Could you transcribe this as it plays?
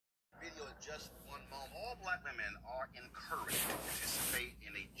Just one moment. All black women are encouraged to participate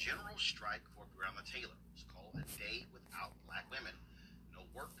in a general strike for Breonna Taylor. It's called A Day Without Black Women. No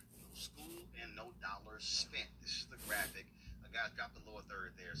work, no school, and no dollars spent. This is the graphic. Guys, drop the lower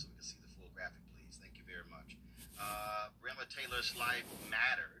third there so we can see the full graphic, please. Thank you very much. Breonna Taylor's life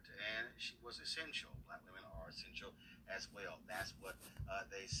mattered, and she was essential. Black women are essential as well. That's what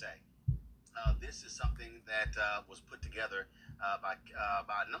they say. This is something that was put together by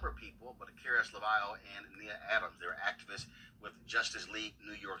a number of people, but Karis Levisle and Nia Adams. They're activists with Justice League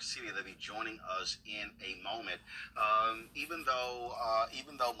New York City. They'll be joining us in a moment. Even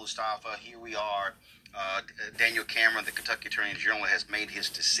though Mustafa, here we are. Daniel Cameron, the Kentucky Attorney General, has made his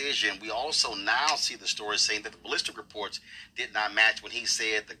decision. We also now see the story saying that the ballistic reports did not match when he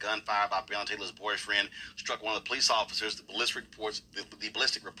said the gunfire by Breonna Taylor's boyfriend struck one of the police officers. The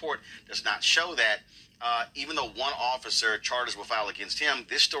ballistic report does not show that. Even though one officer charges were filed against him,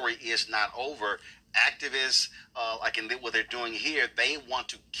 this story is not over. Activists, like in what they're doing here, they want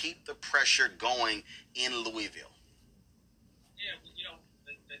to keep the pressure going in Louisville. Yeah,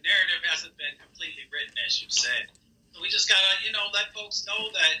 the narrative hasn't been completely written, as you said. So we just got to, let folks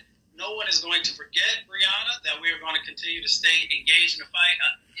know that no one is going to forget Breonna, that we are going to continue to stay engaged in the fight.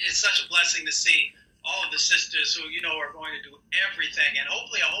 It's such a blessing to see all of the sisters who, are going to do everything. And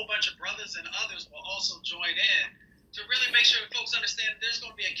hopefully a whole bunch of brothers and others will also join in to really make sure that folks understand there's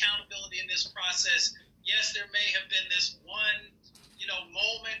going to be accountability in this process. Yes, there may have been this one,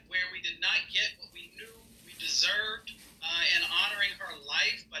 moment where we did not get what we knew we deserved in honoring her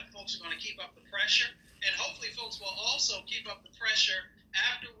life, but folks are going to keep up the pressure. And hopefully folks will also keep up the pressure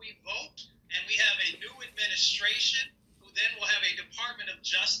after we vote and we have a new administration who then will have a Department of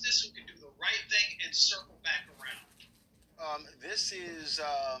Justice who can do the right thing and circle back around. This is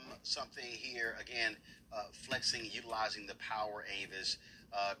something here, again, flexing, utilizing the power, Avis,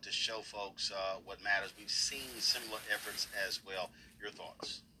 to show folks what matters. We've seen similar efforts as well. Your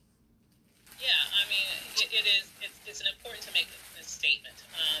thoughts? Yeah, I mean, it's important to make this statement,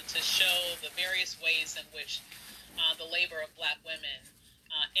 to show the various ways in which the labor of black women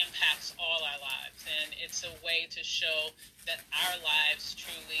impacts all our lives. And it's a way to show that our lives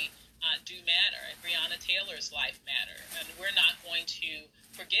truly do matter, and Breonna Taylor's life matter. And we're not going to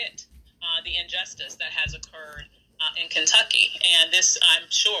forget the injustice that has occurred in Kentucky. And this, I'm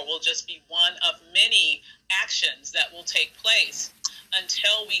sure, will just be one of many actions that will take place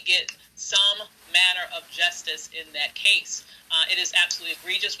until we get some manner of justice in that case. It is absolutely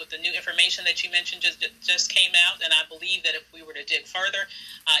egregious with the new information that you mentioned just came out, and I believe that if we were to dig further,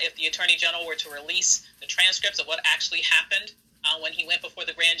 if the Attorney General were to release the transcripts of what actually happened when he went before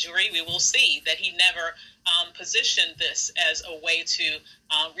the grand jury, we will see that he never positioned this as a way to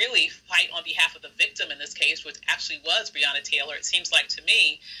really fight on behalf of the victim in this case, which actually was Breonna Taylor. It seems like to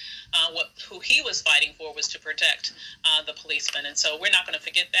me who he was fighting for was to protect the policeman. And so we're not going to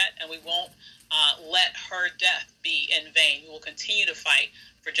forget that, and we won't let her death be in vain. We will continue to fight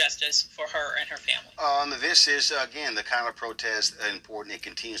for justice for her and her family. This is, again, the kind of protest important. It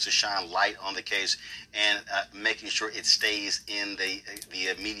continues to shine light on the case and making sure it stays in the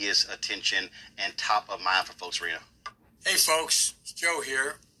immediate attention and top of mind for folks, Rena. Hey, folks. It's Joe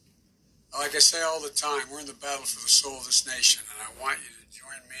here. Like I say all the time, we're in the battle for the soul of this nation, and I want you to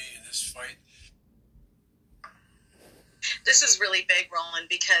join me in this fight. This is really big, Roland,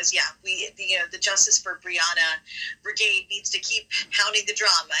 because the Justice for Breonna Brigade needs to keep pounding the drum.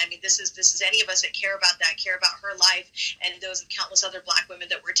 I mean, this is any of us that care about her life, and those of countless other black women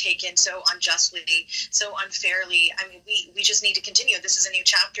that were taken so unjustly, so unfairly. I mean, we just need to continue. This is a new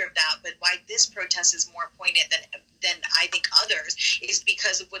chapter of that. But why this protest is more poignant than I think others is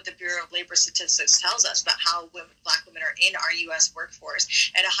because of what the Bureau of Labor Statistics tells us about how black women are in our U.S.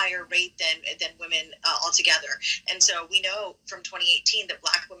 workforce at a higher rate than women altogether. And so we know from 2018 that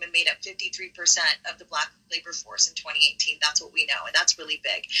black women made up 53% of the black labor force in 2018. That's what we know, and that's really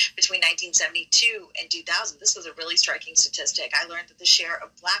big. Between 1972 and 2000, this was a really striking statistic. I learned that the share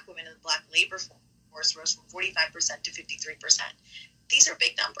of black women in the black labor force rose from 45% to 53%. These are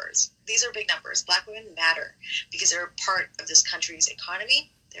big numbers. These are big numbers. Black women matter because they're a part of this country's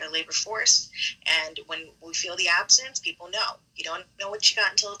economy. They're a labor force. And when we feel the absence, people know. You don't know what you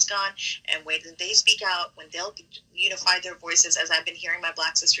got until it's gone. And when they speak out, when they'll unify their voices, as I've been hearing my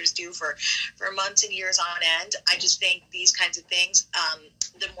black sisters do for months and years on end, I just think these kinds of things,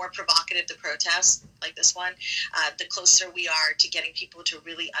 the more provocative the protests like this one, the closer we are to getting people to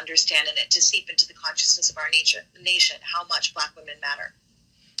really understand and it to seep into the consciousness of our nation how much black women matter.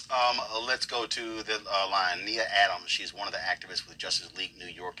 Let's go to the line. Nia Adams, she's one of the activists with Justice League New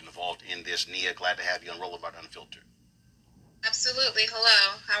York involved in this. Nia, glad to have you on Roll About Unfiltered. Absolutely.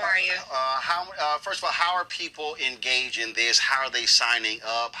 Hello. How are you? First of all, how are people engaged in this? How are they signing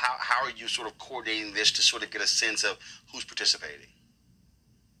up? How are you sort of coordinating this to sort of get a sense of who's participating?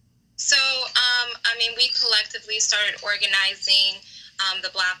 So, we collectively started organizing the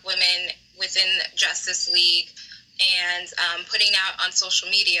Black women within Justice League and putting out on social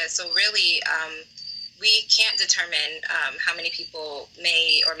media. So really, we can't determine how many people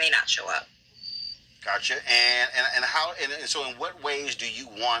may or may not show up. Gotcha. And how? And so, in what ways do you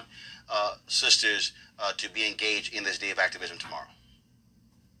want sisters to be engaged in this day of activism tomorrow?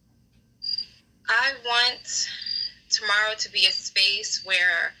 I want tomorrow to be a space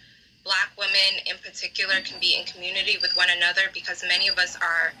where Black women in particular can be in community with one another, because many of us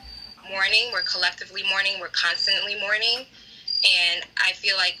are mourning. We're collectively mourning. We're constantly mourning. And I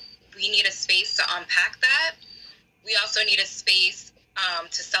feel like we need a space to unpack that. We also need a space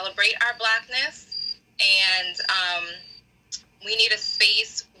to celebrate our Blackness. And we need a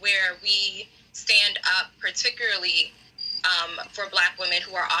space where we stand up, particularly for Black women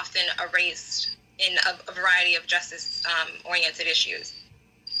who are often erased in a variety of justice-oriented issues.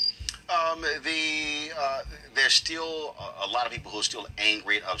 There's still a lot of people who are still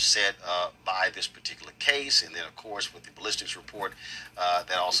angry and upset by this particular case, and then of course with the ballistics report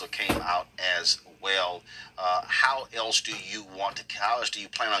that also came out as well. How else do you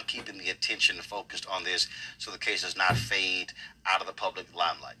plan on keeping the attention focused on this so the case does not fade out of the public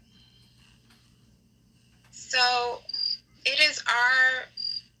limelight? So it is our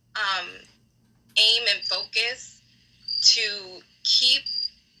aim and focus to keep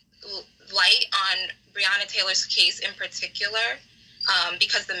light on Breonna Taylor's case in particular,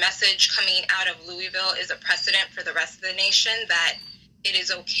 because the message coming out of Louisville is a precedent for the rest of the nation that it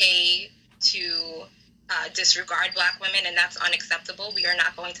is okay to disregard Black women, and that's unacceptable. We are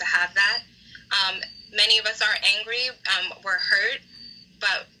not going to have that. Many of us are angry, we're hurt,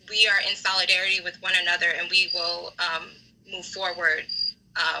 but we are in solidarity with one another, and we will move forward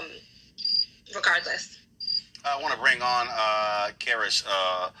regardless. I want to bring on Karis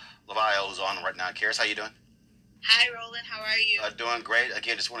Lavalle, who's on right now. Karis, how you doing? Hi, Roland. How are you? Doing great.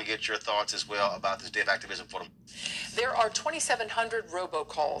 Again, just want to get your thoughts as well about this day of activism for them. There are 2,700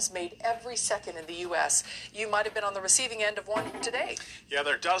 robocalls made every second in the U.S. You might have been on the receiving end of one today. Yeah,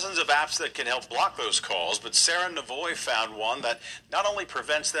 there are dozens of apps that can help block those calls, but Sarah Navoy found one that not only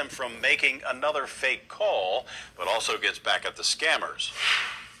prevents them from making another fake call, but also gets back at the scammers.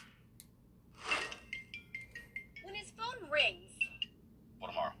 When his phone rings. For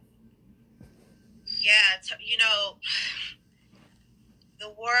tomorrow. Yeah, the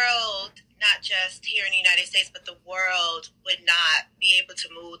world, not just here in the United States, but the world would not be able to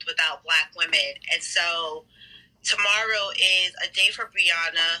move without Black women. And so tomorrow is a day for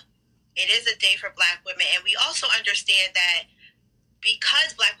Breonna. It is a day for Black women. And we also understand that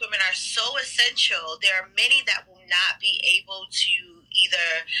because Black women are so essential, there are many that will not be able to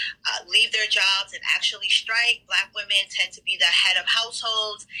either leave their jobs and actually strike. Black women tend to be the head of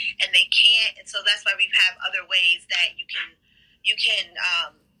households, and they can't. And so that's why we have other ways that you can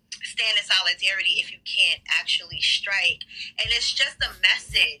stand in solidarity if you can't actually strike. And it's just a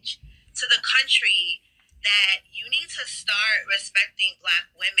message to the country that you need to start respecting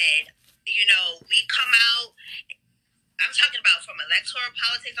Black women. We come out. I'm talking about from electoral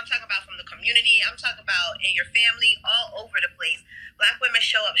politics. I'm talking about from the community. I'm talking about in your family, all over the place. Black women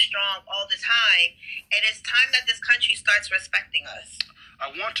show up strong all the time, and it's time that this country starts respecting us.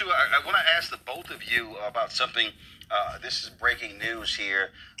 I want to ask the both of you about something. This is breaking news here.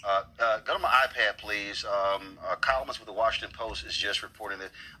 Go to my iPad, please. A columnist with the Washington Post is just reporting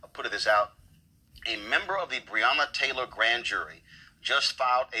that, putting this out. A member of the Breonna Taylor grand jury just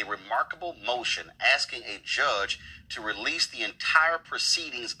filed a remarkable motion asking a judge to release the entire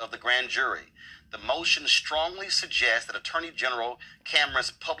proceedings of the grand jury. The motion strongly suggests that Attorney General Cameron's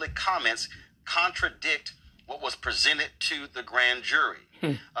public comments contradict what was presented to the grand jury.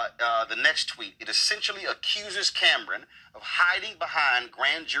 The next tweet, it essentially accuses Cameron of hiding behind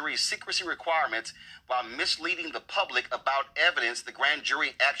grand jury secrecy requirements while misleading the public about evidence the grand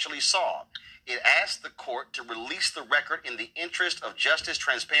jury actually saw. It asked the court to release the record in the interest of justice,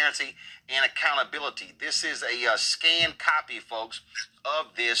 transparency, and accountability. This is a scanned copy, folks,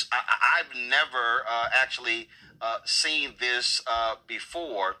 of this. I've never actually seen this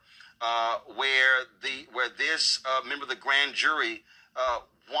before, where this member of the grand jury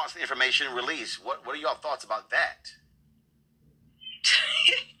wants the information released. What are your thoughts about that?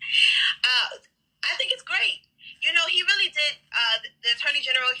 I think it's great. He really did. The Attorney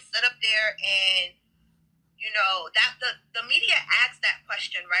General, he stood up there and, that the media asked that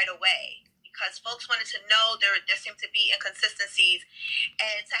question right away because folks wanted to know there seemed to be inconsistencies,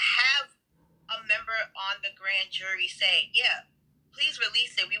 and to have whoever on the grand jury say, yeah, please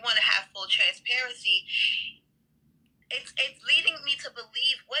release it, we want to have full transparency, it's leading me to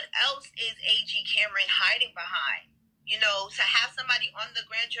believe, what else is A.G. Cameron hiding behind? You know, to have somebody on the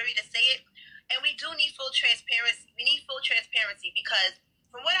grand jury to say it. And we do need full transparency. We need full transparency because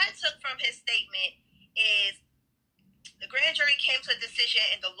from what I took from his statement is the grand jury came to a decision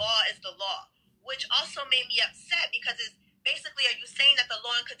and the law is the law, which also made me upset because it's basically, are you saying that the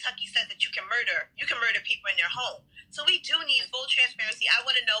law in Kentucky says that you can murder people in their home? So we do need full transparency. I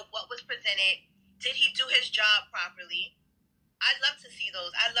want to know what was presented. Did he do his job properly? I'd love to see those.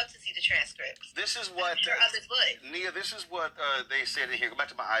 I'd love to see the transcripts. This is what, I'm sure others would. Nia, this is what they said in here. Go back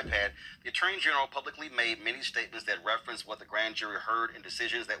to my iPad. The Attorney General publicly made many statements that reference what the grand jury heard and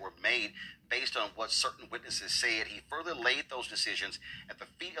decisions that were made based on what certain witnesses said. He further laid those decisions at the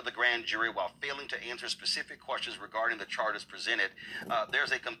feet of the grand jury while failing to answer specific questions regarding the charges presented.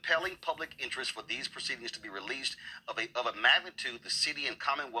 There's a compelling public interest for these proceedings to be released of a magnitude the city and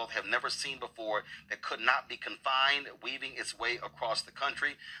Commonwealth have never seen before that could not be confined, weaving its way across the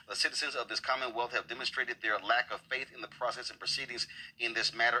country. The citizens of this Commonwealth have demonstrated their lack of faith in the process and proceedings in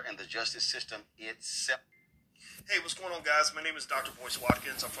this matter and the justice system itself. Hey, what's going on, guys? My name is Dr. Boyce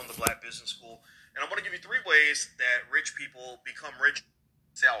Watkins. I'm from the Black Business School, and I want to give you 3 ways that rich people become rich.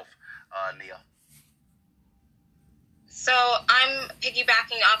 Nia. So I'm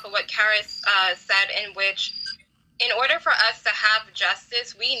piggybacking off of what Karis said, in which in order for us to have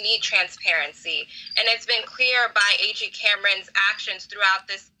justice, we need transparency. And it's been clear by A.G. Cameron's actions throughout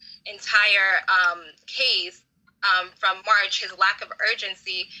this entire case from March, his lack of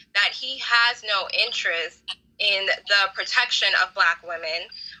urgency, that he has no interest in the protection of Black women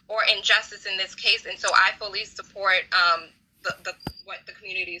or in justice in this case. And so I fully support what the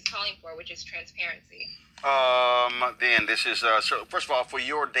community is calling for, which is transparency. Then this is, so first of all, for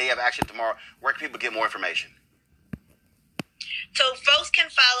your day of action tomorrow, where can people get more information? So folks can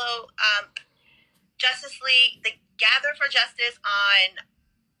follow Justice League, the Gather for Justice on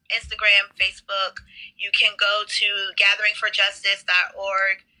Instagram, Facebook. You can go to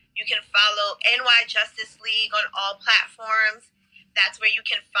gatheringforjustice.org. You can follow NY Justice League on all platforms. That's where you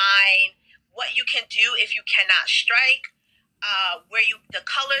can find what you can do if you cannot strike, the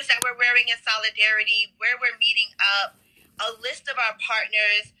colors that we're wearing in solidarity, where we're meeting up, a list of our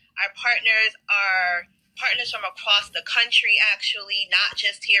partners. Our partners are partners from across the country, actually, not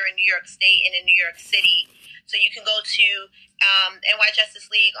just here in New York State and in New York City. So you can go to NY Justice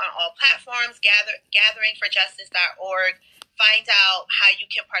League on all platforms, gatheringforjustice.org, find out how you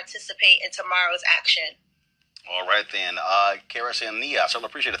can participate in tomorrow's action. All right, then. Karis and Nia, I certainly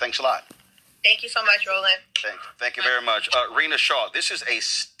appreciate it. Thanks a lot. Thank you so much, Roland. Thank you very much. Rena Shaw, this is a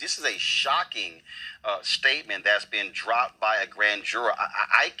shocking statement that's been dropped by a grand juror.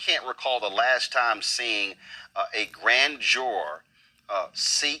 I can't recall the last time seeing a grand juror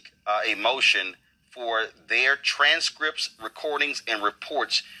seek a motion for their transcripts, recordings, and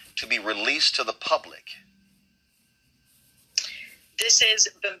reports to be released to the public. This is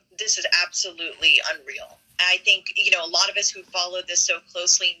absolutely unreal. I think, a lot of us who follow this so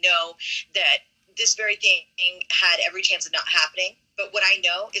closely know that this very thing had every chance of not happening. But what I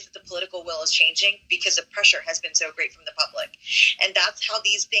know is that the political will is changing because the pressure has been so great from the public. And that's how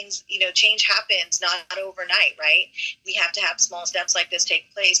these things, change happens, not overnight, right? We have to have small steps like this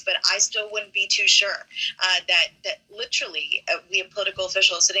take place. But I still wouldn't be too sure that literally we have political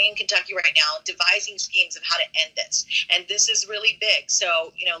officials sitting in Kentucky right now devising schemes of how to end this. And this is really big.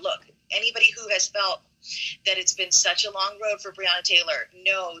 So, look, anybody who has felt that it's been such a long road for Breonna Taylor,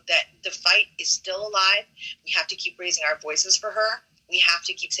 know that the fight is still alive. We have to keep raising our voices for her. We have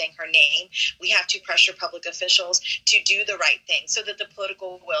to keep saying her name. We have to pressure public officials to do the right thing so that the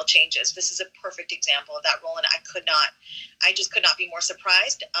political will changes. This is a perfect example of that, Roland. I just could not be more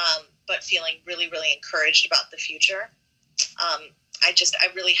surprised, but feeling really, really encouraged about the future. I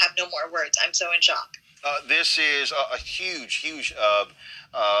really have no more words. I'm so in shock. This is a huge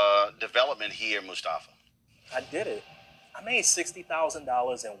development here, Mustafa. I did it. I made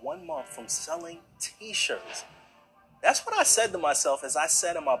 $60,000 in 1 month from selling T-shirts. That's what I said to myself as I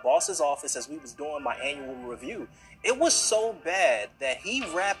sat in my boss's office as we was doing my annual review. It was so bad that he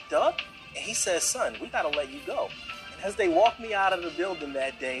wrapped up and he said, "Son, we got to let you go." And as they walked me out of the building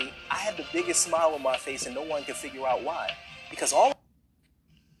that day, I had the biggest smile on my face and no one could figure out why. Because everyone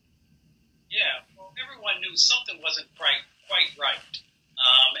knew something wasn't quite right.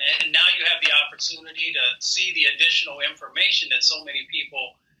 And now you have the opportunity to see the additional information that so many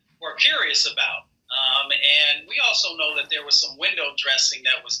people were curious about. And we also know that there was some window dressing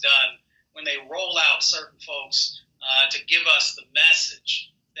that was done when they roll out certain folks to give us the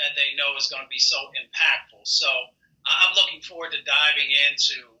message that they know is going to be so impactful. So I'm looking forward to diving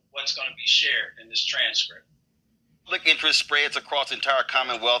into what's going to be shared in this transcript. Public interest spreads across the entire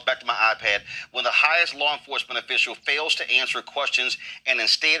Commonwealth. Back to my iPad. When the highest law enforcement official fails to answer questions and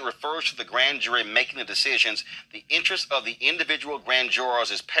instead refers to the grand jury making the decisions, the interest of the individual grand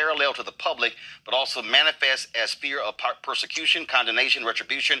jurors is parallel to the public, but also manifests as fear of persecution, condemnation,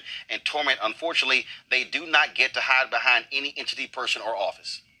 retribution, and torment. Unfortunately, they do not get to hide behind any entity, person, or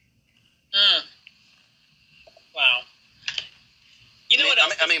office. Wow. You know what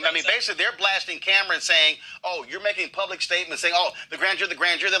else? I mean, basically, they're blasting Cameron saying, "Oh, you're making public statements saying, oh, the grand jury."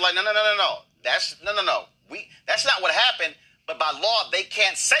 They're like, no. That's not what happened. But by law, they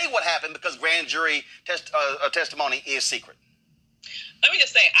can't say what happened because grand jury testimony is secret. Let me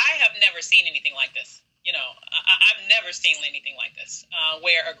just say, I have never seen anything like this. You know, I've never seen anything like this,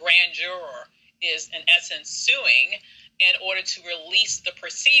 where a grand juror is, in essence, suing in order to release the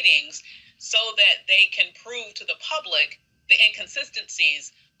proceedings so that they can prove to the public the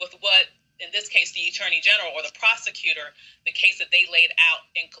inconsistencies with what, in this case, the Attorney General or the prosecutor, the case that they laid out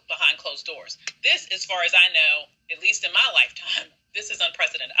behind closed doors. This, as far as I know, at least in my lifetime, this is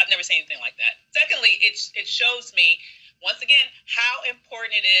unprecedented. I've never seen anything like that. Secondly, it shows me, once again, how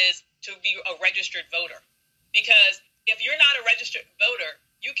important it is to be a registered voter. Because if you're not a registered voter,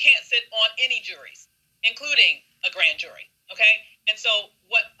 you can't sit on any juries, including a grand jury, okay? And so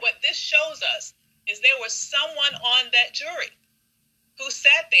what this shows us is there was someone on that jury who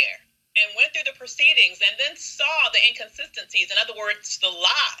sat there and went through the proceedings and then saw the inconsistencies, in other words, the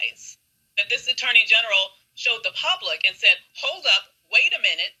lies that this Attorney General showed the public and said, hold up, wait a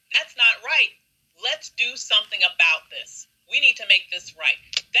minute, that's not right. Let's do something about this. We need to make this right.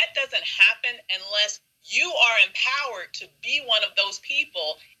 That doesn't happen unless you are empowered to be one of those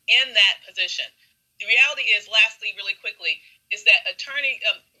people in that position. The reality is, lastly, really quickly, is that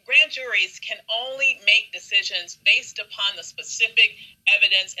grand juries can only make decisions based upon the specific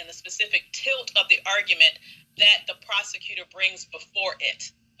evidence and the specific tilt of the argument that the prosecutor brings before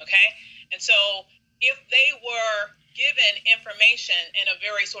it, okay? And so if they were given information in a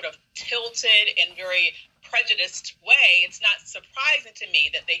very sort of tilted and very prejudiced way, it's not surprising to me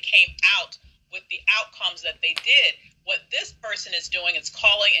that they came out with the outcomes that they did. What this person is doing is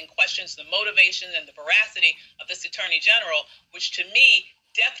calling in questions the motivation and the veracity of this Attorney General, which to me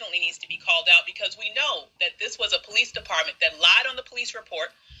definitely needs to be called out, because we know that this was a police department that lied on the police report,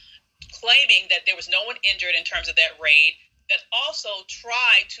 claiming that there was no one injured in terms of that raid, that also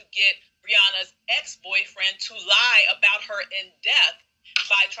tried to get Breonna's ex-boyfriend to lie about her in death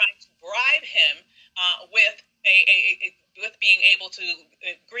by trying to bribe him with being able to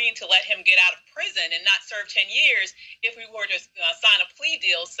agreeing to let him get out of prison and not serve 10 years if we were to sign a plea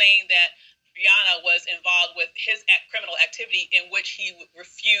deal saying that Breonna was involved with his criminal activity in which he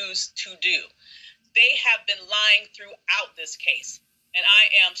refused to do. They have been lying throughout this case. And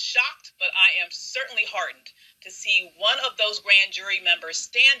I am shocked, but I am certainly heartened to see one of those grand jury members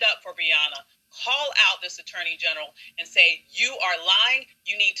stand up for Breonna, call out this Attorney General, and say, you are lying.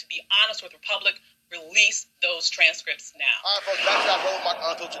 You need to be honest with the public. Release those transcripts now. All right, folks, back to our Roland Martin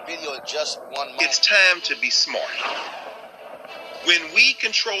Unfiltered video in just 1 moment. It's time to be smart. When we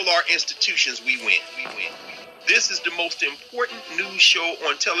control our institutions, we win. This is the most important news show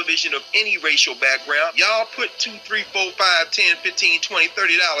on television of any racial background. Y'all put $2, $3, $4, $5, $10, $15, $20,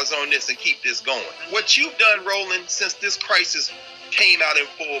 $30 on this and keep this going. What you've done, Roland, since this crisis came out in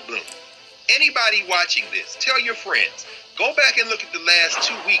full bloom. Anybody watching this, tell your friends. Go back and look at the last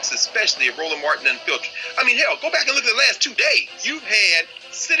 2 weeks, especially of Roland Martin Unfiltered. I mean, hell, go back and look at the last 2 days. You've had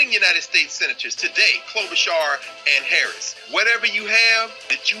sitting United States senators today, Klobuchar and Harris. Whatever you have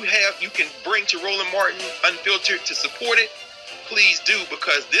you can bring to Roland Martin Unfiltered to support it, please do,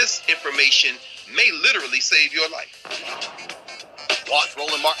 because this information may literally save your life. Watch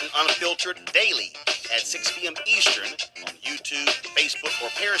Roland Martin Unfiltered daily at 6 p.m. Eastern on YouTube, Facebook, or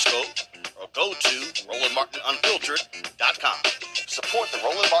Periscope, or go to RolandMartinUnfiltered.com. Support the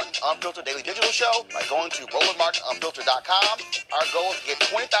Roland Martin Unfiltered Daily Digital Show by going to RolandMartinUnfiltered.com. Our goal is to get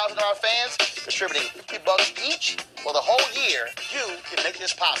 20,000 of our fans contributing $50 each for the whole year. You can make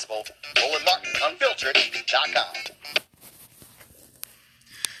this possible. RolandMartinUnfiltered.com.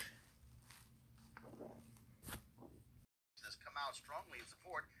 Come out strongly in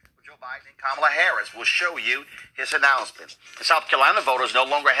support of Joe Biden and Kamala Harris. We'll show you his announcement. The South Carolina voters no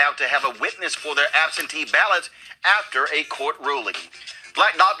longer have to have a witness for their absentee ballots after a court ruling.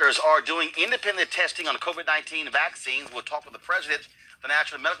 Black doctors are doing independent testing on COVID-19 vaccines. We'll talk with the president of the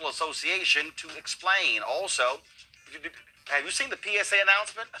National Medical Association to explain. Also, have you seen the PSA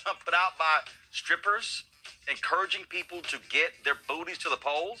announcement put out by strippers encouraging people to get their booties to the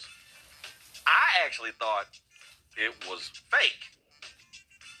polls? I actually thought it was fake.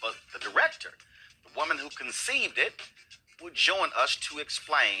 But the director, the woman who conceived it, will join us to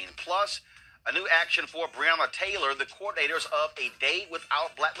explain. Plus, a new action for Breonna Taylor, the coordinators of A Day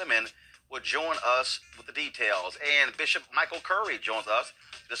Without Black Women, will join us with the details. And Bishop Michael Curry joins us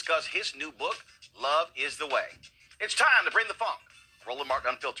to discuss his new book, Love is the Way. It's time to bring the funk. Roland Martin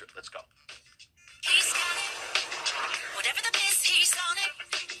Unfiltered. Let's go. He's got it. Whatever the biz, he's on it.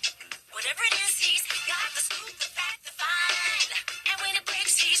 Whatever it is, he's got the scoop, the fact, the find. And when it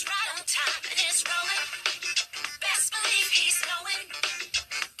breaks, he's right on time and it's rolling. Best believe he's knowing.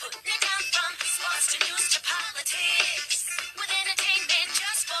 Putting it down from sports to news to politics. With entertainment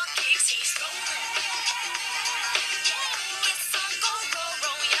just for kicks, he's rolling. It's on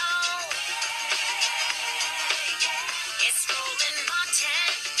go, y'all. It's Roland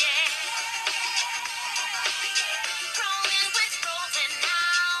Martin, yeah. Rolling with Roland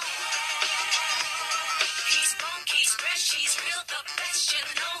now. He's funky, he's fresh, he's real, the best. You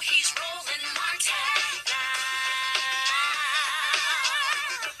know he's Roland Martin now.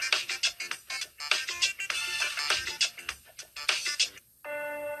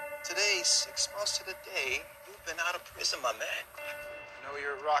 Today's 6 months to the day you've been out of prison, my man. You know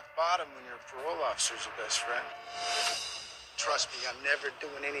you're at rock bottom when your parole officer's your best friend. Trust me, I'm never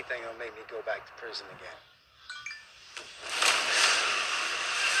doing anything that'll make me go back to prison again.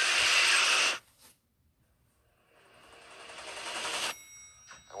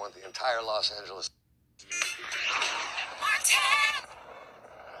 I want the entire Los Angeles.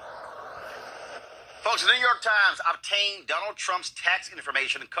 Folks, the New York Times obtained Donald Trump's tax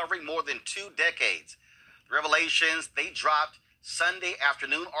information covering more than 2 decades. The revelations they dropped Sunday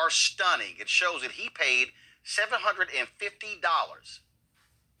afternoon are stunning. It shows that he paid $750.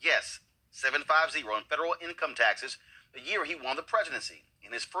 Yes, 750 in federal income taxes the year he won the presidency.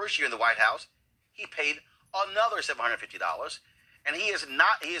 In his first year in the White House, he paid another $750, and he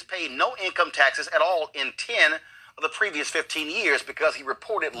has paid no income taxes at all in 10 of the previous 15 years because he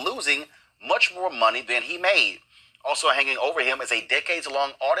reported losing much more money than he made. Also hanging over him is a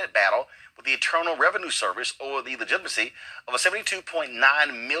decades-long audit battle with the Internal Revenue Service over the legitimacy of a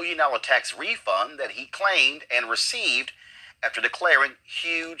 $72.9 million tax refund that he claimed and received after declaring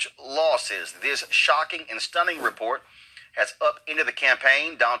huge losses. This shocking and stunning report has upended the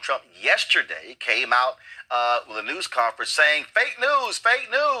campaign. Donald Trump yesterday came out with a news conference saying, fake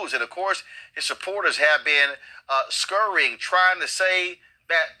news. And of course, his supporters have been scurrying, trying to say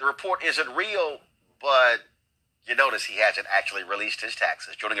that the report isn't real, but you notice he hasn't actually released his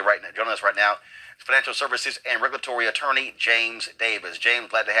taxes. Joining us right now is financial services and regulatory attorney James Davis. James,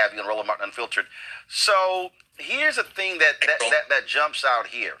 glad to have you on Roland Martin Unfiltered. So here's a thing that jumps out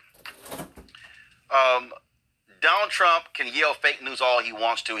here. Donald Trump can yell fake news all he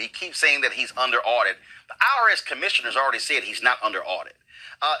wants to. He keeps saying that he's under audit. The IRS commissioner's already said he's not under audit.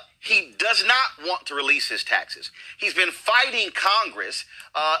 He does not want to release his taxes. He's been fighting Congress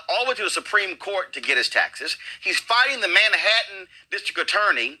all the way to the Supreme Court to get his taxes. He's fighting the Manhattan District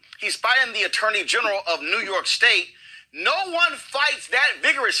Attorney. He's fighting the Attorney General of New York State. No one fights that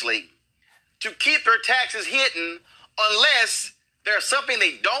vigorously to keep their taxes hidden unless there's something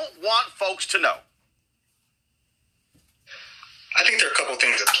they don't want folks to know. I think there are a couple of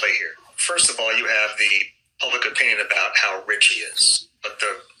things at play here. First of all, you have the public opinion about how rich he is. But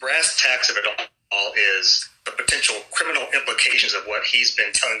the brass tacks of it all is the potential criminal implications of what he's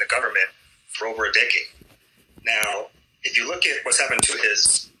been telling the government for over a decade. Now, if you look at what's happened to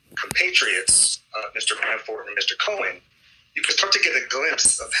his compatriots, Mr. Manafort and Mr. Cohen, you can start to get a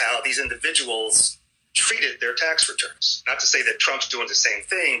glimpse of how these individuals treated their tax returns. Not to say that Trump's doing the same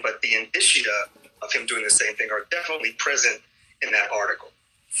thing, but the indicia of him doing the same thing are definitely present in that article.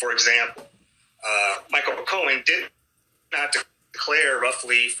 For example, Michael Cohen did not declare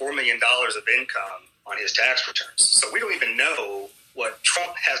roughly $4 million of income on his tax returns. So we don't even know what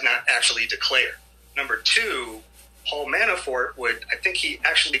Trump has not actually declared. Number two, Paul Manafort I think he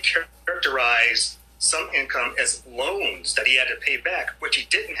actually characterized some income as loans that he had to pay back, which he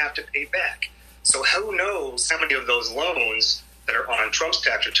didn't have to pay back. So who knows how many of those loans that are on Trump's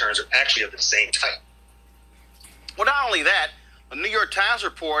tax returns are actually of the same type. Well, not only that, the New York Times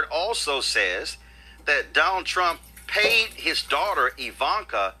report also says that Donald Trump paid his daughter,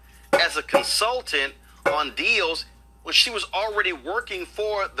 Ivanka, as a consultant on deals when she was already working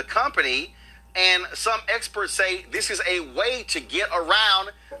for the company. And some experts say this is a way to get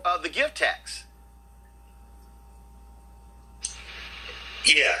around the gift tax.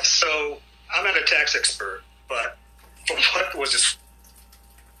 Yeah, so I'm not a tax expert, but from what was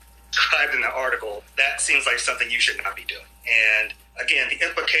described in the article, that seems like something you should not be doing. And again, the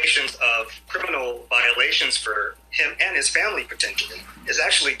implications of criminal violations for him and his family potentially is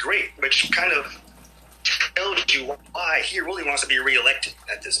actually great, which kind of tells you why he really wants to be reelected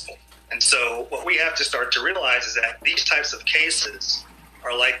at this point. And so what we have to start to realize is that these types of cases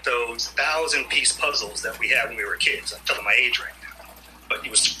are like those 1,000-piece puzzles that we had when we were kids. I'm telling my age right now. But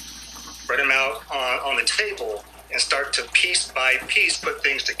you would spread them out on the table and start to piece by piece put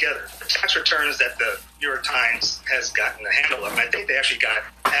things together. The tax returns that the New York Times has gotten a handle of, and I think they actually got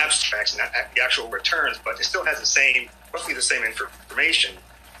abstracts, not the actual returns, but it still has roughly the same information.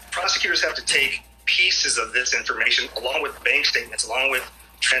 Prosecutors have to take pieces of this information along with bank statements, along with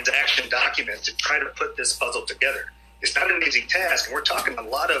transaction documents to try to put this puzzle together. It's not an easy task, and we're talking a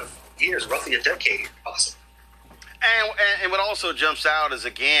lot of years, roughly a decade, possibly. And what also jumps out is,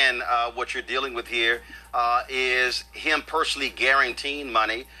 again, what you're dealing with here is him personally guaranteeing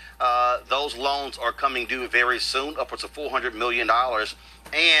money. Those loans are coming due very soon, upwards of $400 million.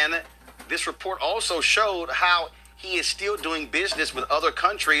 And this report also showed how he is still doing business with other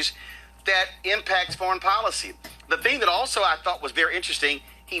countries that impacts foreign policy. The thing that also I thought was very interesting,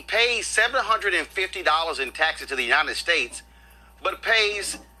 he pays $750 in taxes to the United States, but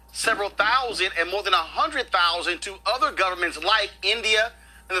pays several thousand and more than 100,000 to other governments like India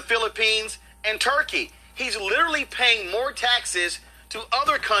and the Philippines and Turkey. He's literally paying more taxes to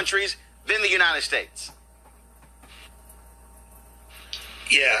other countries than the United States.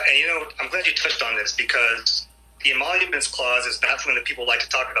 Yeah, and I'm glad you touched on this, because the emoluments clause is not something that people like to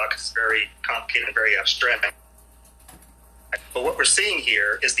talk about because it's very complicated and very abstract. But what we're seeing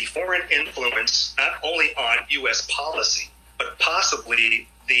here is the foreign influence not only on U.S. policy, but possibly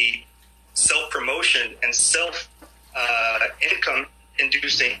the self-promotion and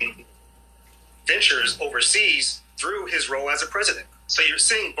self-income-inducing ventures overseas through his role as a president. So you're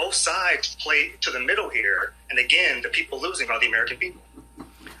seeing both sides play to the middle here. And again, the people losing are the American people.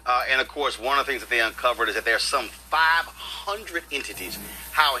 And, of course, one of the things that they uncovered is that there's some 500 entities,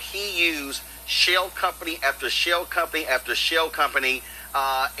 how he used shell company after shell company after shell company,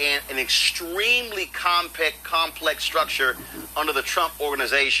 and an extremely complex structure under the Trump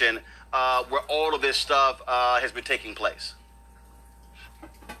organization where all of this stuff has been taking place.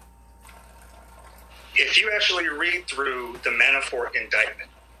 If you actually read through the Manafort indictment,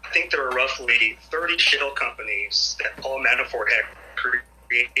 I think there were roughly 30 shell companies that Paul Manafort had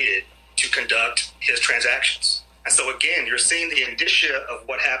created to conduct his transactions. And so again, you're seeing the indicia of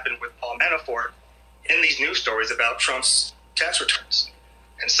what happened with Paul Manafort in these news stories about Trump's tax returns.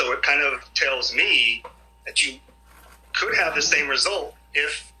 And so it kind of tells me that you could have the same result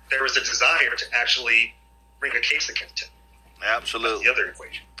if there was a desire to actually bring a case against him. Absolutely. That's the other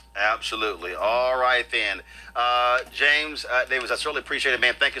equation. Absolutely. All right, then. James Davis, I certainly appreciate it,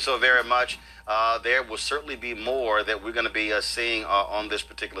 man. Thank you so very much. There will certainly be more that we're going to be seeing on this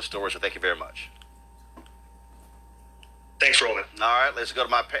particular story, so thank you very much. Thanks, Roland. All right, let's go to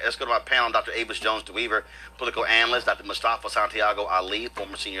my panel. Dr. Avis Jones-DeWeaver, political analyst. Dr. Mustafa Santiago Ali,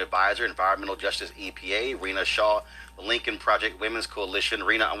 former senior advisor, environmental justice, EPA. Rena Shaw, the Lincoln Project Women's Coalition.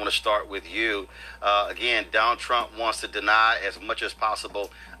 Rena, I want to start with you. Again, Donald Trump wants to deny as much as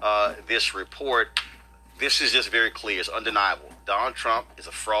possible this report. This is just very clear. It's undeniable. Donald Trump is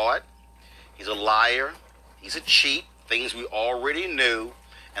a fraud. He's a liar. He's a cheat. Things we already knew.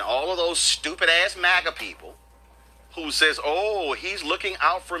 And all of those stupid-ass MAGA people who says, oh, he's looking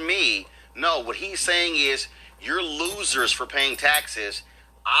out for me. No, what he's saying is, you're losers for paying taxes.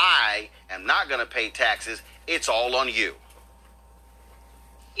 I am not going to pay taxes. It's all on you.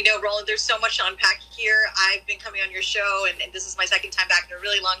 Roland, there's so much to unpack here. I've been coming on your show, and this is my second time back in a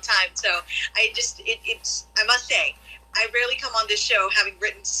really long time. So I must say, I rarely come on this show having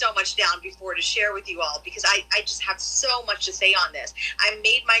written so much down before to share with you all, because I just have so much to say on this. I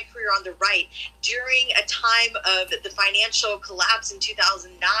made my career on the right during a time of the financial collapse in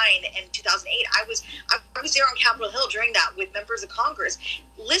 2009 and 2008. I was there on Capitol Hill during that with members of Congress,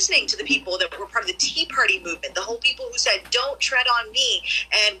 listening to the people that were part of the Tea Party movement, the whole people who said, don't tread on me,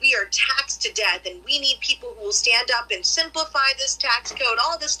 and we are taxed to death, and we need people who will stand up and simplify this tax code,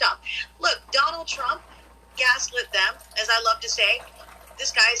 all this stuff. Look, Donald Trump gaslit them, as I love to say.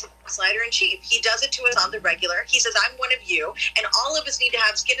 This guy's a gaslighter-in-chief. He does it to us on the regular. He says, I'm one of you, and all of us need to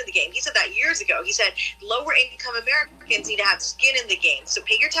have skin in the game. He said that years ago. He said, lower-income Americans need to have skin in the game. So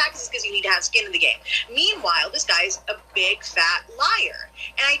pay your taxes because you need to have skin in the game. Meanwhile, this guy's a big, fat liar.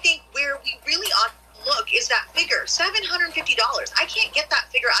 And I think where we really ought to look is that figure, $750. I can't get that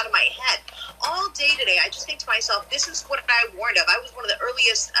figure out of my head. All day today, I just think to myself, this is what I warned of. I was one of the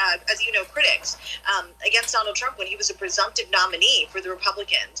earliest, as you know, critics against Donald Trump when he was a presumptive nominee for the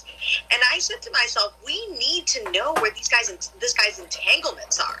Republicans. And I said to myself, we need to know where this guy's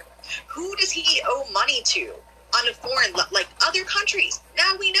entanglements are. Who does he owe money to on a foreign, like other countries?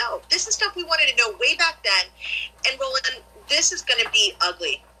 Now we know. This is stuff we wanted to know way back then. And Roland, this is going to be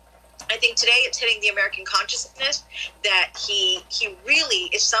ugly. I think today it's hitting the American consciousness that he really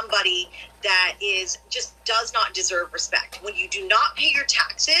is somebody that does not deserve respect. When you do not pay your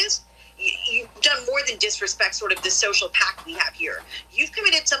taxes, you've done more than disrespect sort of the social pact we have here. You've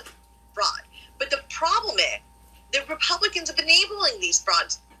committed some fraud. But the problem is the Republicans have been enabling these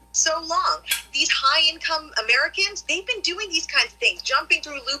frauds so long. These high-income Americans, they've been doing these kinds of things, jumping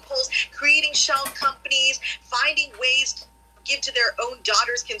through loopholes, creating shell companies, finding ways to give to their own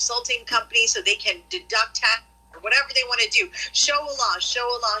daughters consulting companies so they can deduct tax or whatever they want to do. Show a law,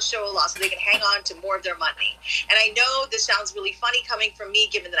 so they can hang on to more of their money. And I know this sounds really funny coming from me,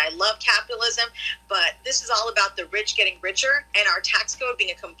 given that I love capitalism, but this is all about the rich getting richer and our tax code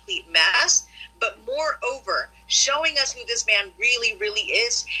being a complete mess. But moreover, showing us who this man really, really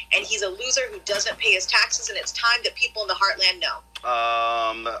is, and he's a loser who doesn't pay his taxes, and it's time that people in the heartland know.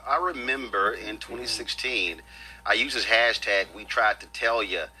 I remember in 2016, I used this hashtag, we tried to tell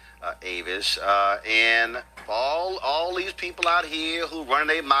you, Avis, and all these people out here who run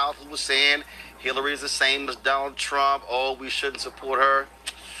their mouth, who were saying Hillary's the same as Donald Trump, oh, we shouldn't support her.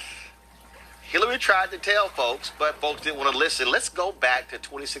 Hillary tried to tell folks, but folks didn't want to listen. Let's go back to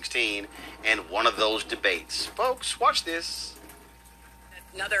 2016 and one of those debates. Folks, watch this.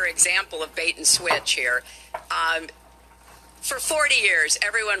 Another example of bait and switch here. For 40 years,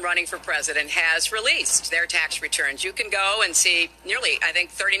 everyone running for president has released their tax returns. You can go and see nearly, I think,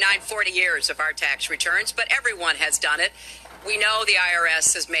 39, 40 years of our tax returns, but everyone has done it. We know the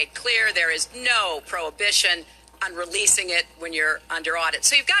IRS has made clear there is no prohibition on releasing it when you're under audit.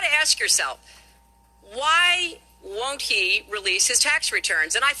 So you've got to ask yourself, why won't he release his tax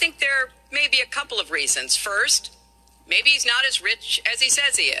returns? And I think there may be a couple of reasons. First, maybe he's not as rich as he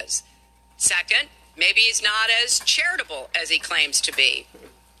says he is. Second, maybe he's not as charitable as he claims to be.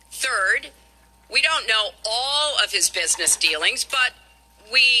 Third, we don't know all of his business dealings, but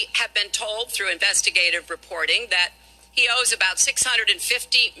we have been told through investigative reporting that he owes about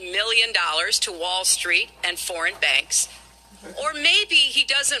 $650 million to Wall Street and foreign banks. Or maybe he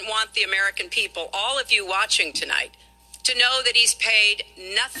doesn't want the American people, all of you watching tonight, to know that he's paid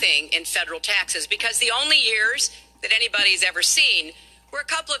nothing in federal taxes, because the only years that anybody's ever seen were a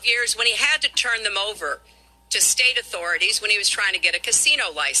couple of years when he had to turn them over to state authorities when he was trying to get a casino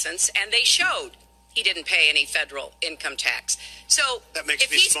license, and they showed he didn't pay any federal income tax. So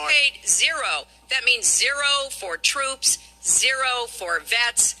if he's paid zero, that means zero for troops, zero for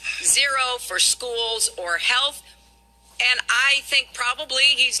vets, zero for schools or health. And I think probably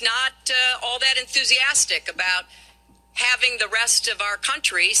he's not all that enthusiastic about having the rest of our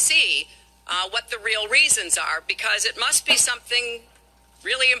country see what the real reasons are, because it must be something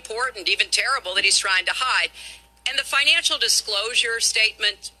really important, even terrible, that he's trying to hide. And the financial disclosure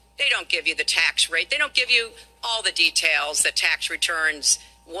statement, they don't give you the tax rate. They don't give you all the details that tax returns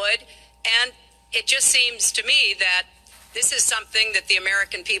would. And it just seems to me that this is something that the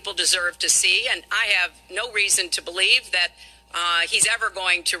American people deserve to see, and I have no reason to believe that he's ever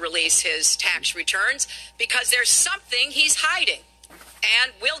going to release his tax returns, because there's something he's hiding.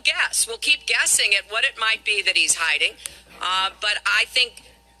 And we'll keep guessing at what it might be that he's hiding. But I think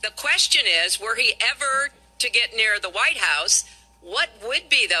the question is, were he ever to get near the White House, what would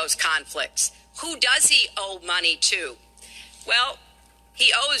be those conflicts? Who does he owe money to? Well,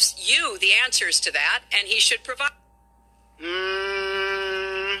 he owes you the answers to that, and he should provide.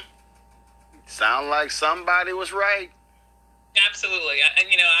 Sound like somebody was right. Absolutely.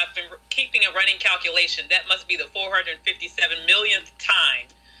 I've been keeping a running calculation. That must be the 457 millionth time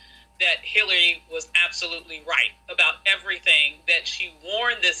that Hillary was absolutely right about everything that she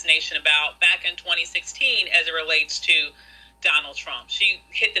warned this nation about back in 2016 as it relates to Donald Trump. She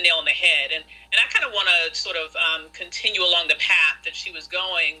hit the nail on the head. And I kind of want to sort of continue along the path that she was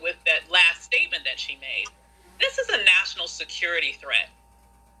going with that last statement that she made. This is a national security threat.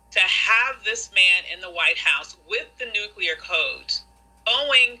 To have this man in the White House with the nuclear codes,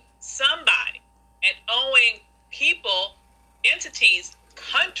 owing somebody and owing people, entities,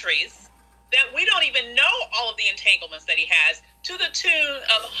 countries that we don't even know all of the entanglements that he has, to the tune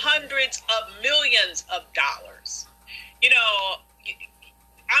of hundreds of millions of dollars.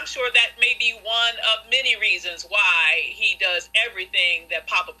 I'm sure that may be one of many reasons why he does everything that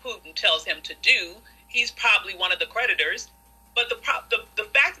Papa Putin tells him to do. He's probably one of the creditors. But the fact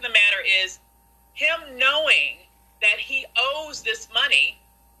of the matter is, him knowing that he owes this money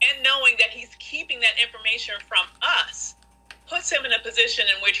and knowing that he's keeping that information from us puts him in a position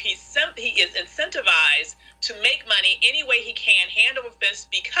in which he is incentivized to make money any way he can, hand over fist,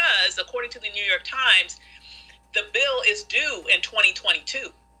 because, according to the New York Times, the bill is due in 2022.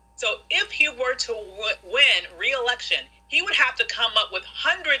 So if he were to win re-election, he would have to come up with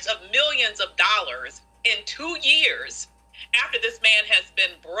hundreds of millions of dollars in 2 years after this man has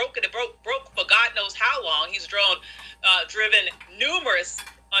been broke for God knows how long. He's driven numerous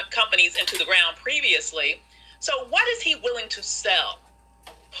companies into the ground previously. So what is he willing to sell?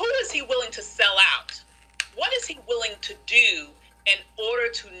 Who is he willing to sell out? What is he willing to do in order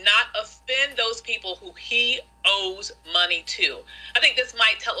to not offend those people who he owes money to? I think this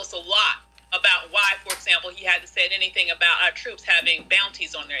might tell us a lot about why, for example, he hadn't said anything about our troops having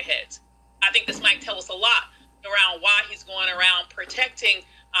bounties on their heads. I think this might tell us a lot around why he's going around protecting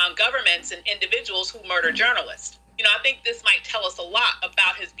governments and individuals who murder journalists. You know, I think this might tell us a lot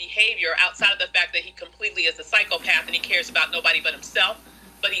about his behavior outside of the fact that he completely is a psychopath and he cares about nobody but himself.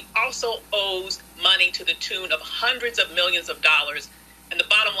 But he also owes money to the tune of hundreds of millions of dollars. And the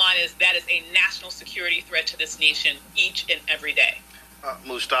bottom line is that is a national security threat to this nation each and every day.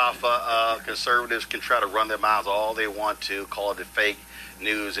 Mustafa, conservatives can try to run their mouths all they want to, call it fake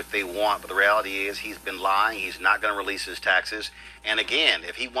news if they want, but the reality is he's been lying. He's not going to release his taxes. And again,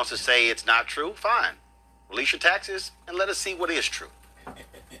 if he wants to say it's not true, fine. Release your taxes and let us see what is true.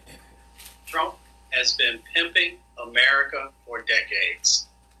 Trump has been pimping America for decades.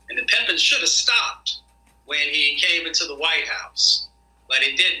 And the pimping should have stopped when he came into the White House, but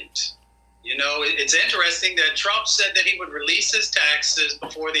it didn't. You know, it's interesting that Trump said that he would release his taxes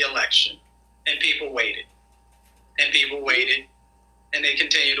before the election, and people waited. And people waited, and they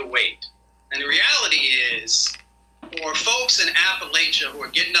continue to wait. And the reality is, for folks in Appalachia who are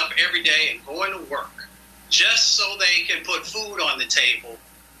getting up every day and going to work just so they can put food on the table,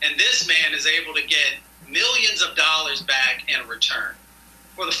 and this man is able to get millions of dollars back in return.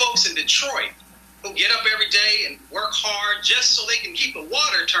 For the folks in Detroit who get up every day and work hard just so they can keep the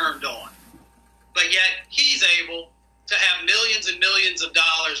water turned on, but yet he's able to have millions and millions of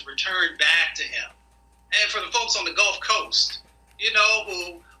dollars returned back to him. And for the folks on the Gulf Coast, you know,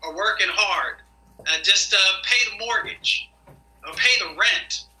 who are working hard, just pay the mortgage or pay the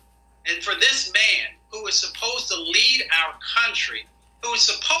rent. And for this man who is supposed to lead our country, who is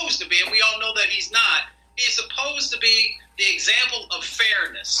supposed to be, and we all know that he's not, he's supposed to be the example of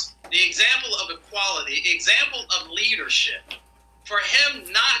fairness, the example of equality, the example of leadership. For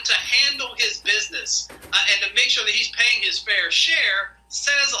him not to handle his business and to make sure that he's paying his fair share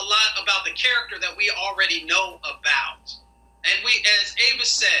says a lot about the character that we already know about. And we, as Ava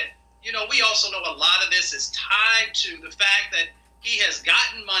said, you know, we also know a lot of this is tied to the fact that he has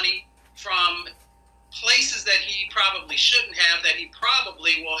gotten money from places that he probably shouldn't have, that he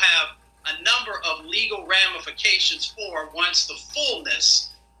probably will have a number of legal ramifications for once the fullness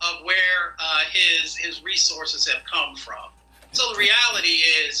of where his resources have come from. So the reality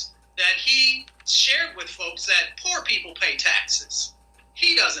is that he shared with folks that poor people pay taxes.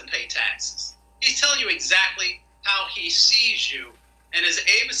 He doesn't pay taxes. He's telling you exactly how he sees you. And as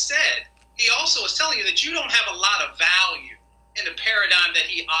Ava said, he also is telling you that you don't have a lot of value in the paradigm that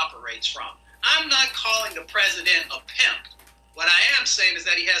he operates from. I'm not calling the president a pimp. What I am saying is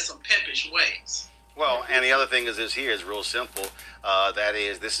that he has some pimpish ways. Well, and the other thing is this here is real simple. That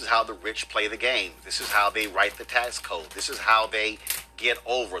is, this is how the rich play the game. This is how they write the tax code. This is how they get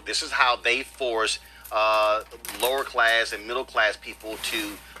over. This is how they force lower class and middle class people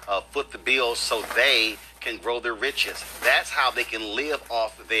to foot the bill so they can grow their riches. That's how they can live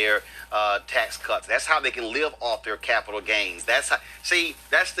off their tax cuts. That's how they can live off their capital gains. That's how, see,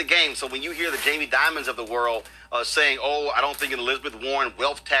 that's the game. So when you hear the Jamie Dimons of the world saying, oh, I don't think an Elizabeth Warren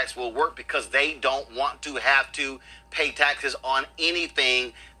wealth tax will work because they don't want to have to pay taxes on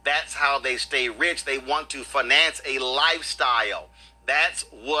anything, that's how they stay rich. They want to finance a lifestyle. That's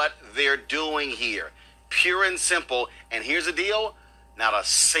what they're doing here. Pure and simple. And here's the deal. Not a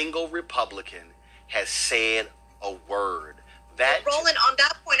single Republican has said a word. Well, Roland, on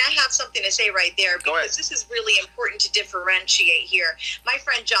that point, I have something to say right there, because this is really important to differentiate here. My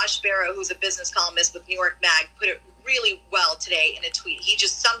friend Josh Barrow, who's a business columnist with New York Mag, put it really well today in a tweet. He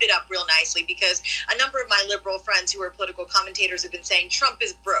just summed it up real nicely, because a number of my liberal friends who are political commentators have been saying Trump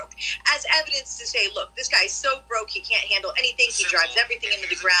is broke, as evidence to say, look, this guy's so broke he can't handle anything. He drives everything into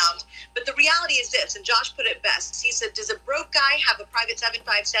the ground. But the reality is this, and Josh put it best. He said, does a broke guy have a private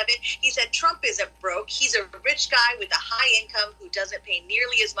 757? He said, Trump isn't broke. He's a rich guy with a high income who doesn't pay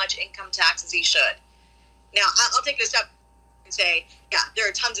nearly as much income tax as he should. Now, I'll take it a step and say, yeah, there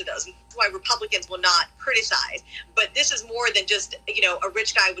are tons of those. That's why Republicans will not criticize. But this is more than just, a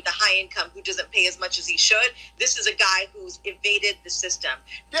rich guy with a high income who doesn't pay as much as he should. This is a guy who's evaded the system,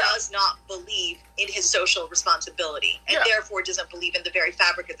 does not believe in his social responsibility, and therefore doesn't believe in the very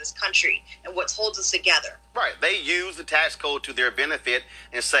fabric of this country and what holds us together. Right. They use the tax code to their benefit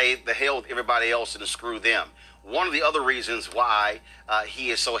and say the hell with everybody else and screw them. One of the other reasons why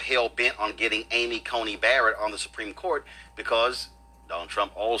he is so hell-bent on getting Amy Coney Barrett on the Supreme Court, because Donald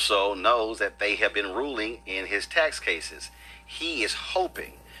Trump also knows that they have been ruling in his tax cases. He is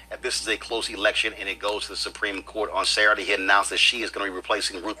hoping that this is a close election and it goes to the Supreme Court. On Saturday, he announced that she is going to be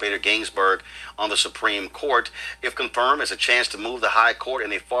replacing Ruth Bader Ginsburg on the Supreme Court. If confirmed, it's a chance to move the high court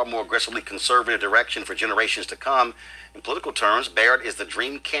in a far more aggressively conservative direction for generations to come. In political terms, Barrett is the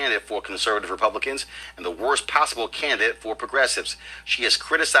dream candidate for conservative Republicans and the worst possible candidate for progressives. She has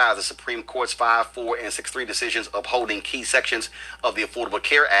criticized the Supreme Court's 5-4 and 6-3 decisions upholding key sections of the Affordable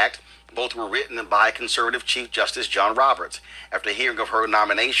Care Act. Both were written by conservative Chief Justice John Roberts. After hearing of her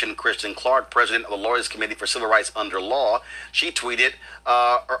nomination, Kristen Clark, president of the Lawyers Committee for Civil Rights Under Law, she tweeted,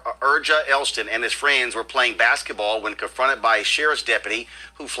 Urja Elston and his friends were playing basketball when confronted by a sheriff's deputy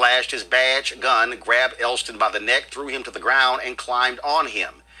who flashed his badge gun, grabbed Elston by the neck, threw him to the ground, and climbed on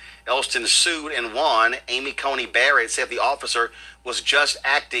him. Elston sued and won. Amy Coney Barrett said the officer was just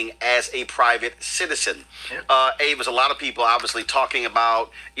acting as a private citizen. There's a lot of people obviously talking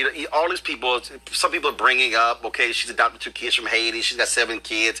about, all these people, some people are bringing up, okay, she's adopted 2 kids from Haiti. She's got 7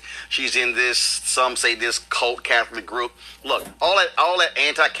 kids. She's in this, some say this cult Catholic group. Look, all that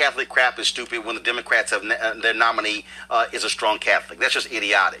anti-Catholic crap is stupid when the Democrats have their nominee is a strong Catholic. That's just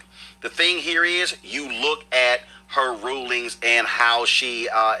idiotic. The thing here is you look at her rulings and how she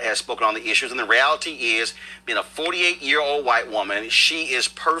has spoken on the issues. And the reality is, being a 48-year-old white woman, she is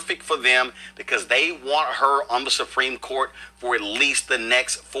perfect for them because they want her on the Supreme Court for at least the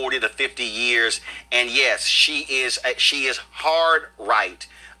next 40 to 50 years. And yes, she is hard right.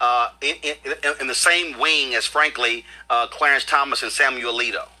 In the same wing as, frankly, Clarence Thomas and Samuel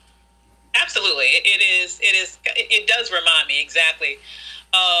Alito. Absolutely. It does remind me exactly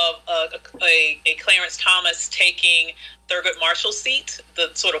of a Clarence Thomas taking Thurgood Marshall's seat, the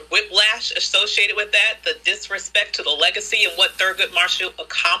sort of whiplash associated with that, the disrespect to the legacy of what Thurgood Marshall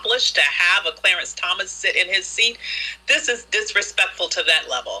accomplished to have a Clarence Thomas sit in his seat. This is disrespectful to that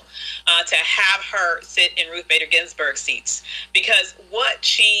level, to have her sit in Ruth Bader Ginsburg's seats, because what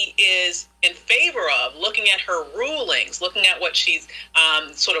she is in favor of, looking at her rulings, looking at what she's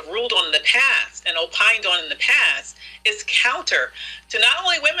sort of ruled on in the past and opined on in the past, is counter to not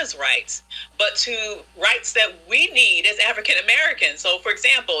only women's rights, but to rights that we need as African Americans. So, for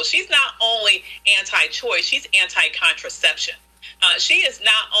example, she's not only anti-choice, she's anti-contraception. She is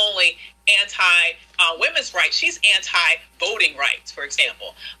not only anti-women's rights, she's anti-voting rights, for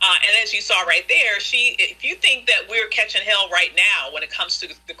example. And as you saw right there, if you think that we're catching hell right now when it comes to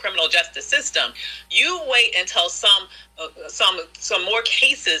the criminal justice system, you wait until some more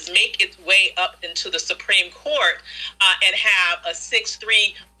cases make its way up into the Supreme Court and have a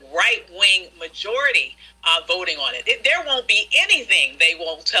 6-3 right-wing majority voting on it. There won't be anything they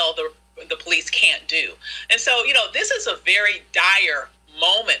won't tell the police can't do. And so, this is a very dire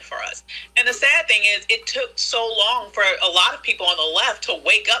moment for us. And the sad thing is, it took so long for a lot of people on the left to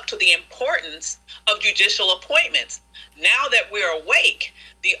wake up to the importance of judicial appointments. Now that we're awake,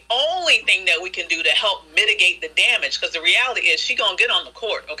 the only thing that we can do to help mitigate the damage, because the reality is she's going to get on the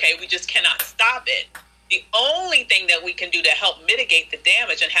court, okay? We just cannot stop it. The only thing that we can do to help mitigate the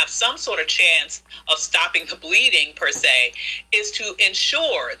damage and have some sort of chance of stopping the bleeding, per se, is to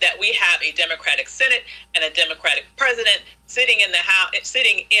ensure that we have a Democratic Senate and a Democratic president sitting in the House,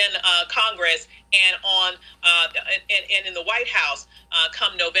 sitting in Congress, and and in the White House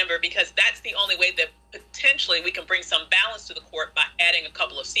come November, because that's the only way that potentially we can bring some balance to the court by adding a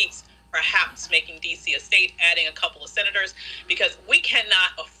couple of seats, perhaps making D.C. a state, adding a couple of senators, because we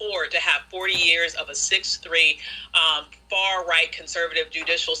cannot afford to have 40 years of a 6-3 far-right conservative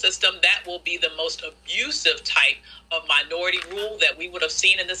judicial system. That will be the most abusive type of minority rule that we would have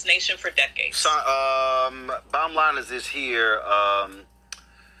seen in this nation for decades. So, bottom line is this here,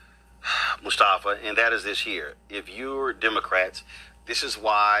 Mustafa, and that is this here. If you're Democrats, this is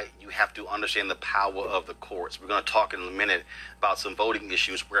why you have to understand the power of the courts. We're going to talk in a minute about some voting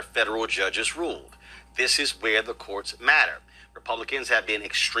issues where federal judges ruled. This is where the courts matter. Republicans have been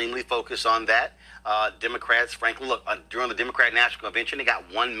extremely focused on that. Democrats, frankly, look, during the Democrat National Convention, they got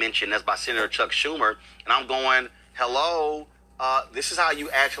one mention. That's by Senator Chuck Schumer. And I'm going, hello, this is how you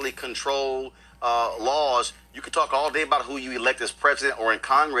actually control laws. You can talk all day about who you elect as president or in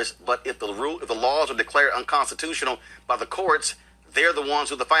Congress, but if the laws are declared unconstitutional by the courts, they're the ones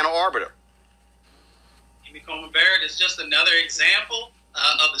who are the final arbiter. Amy Coney Barrett is just another example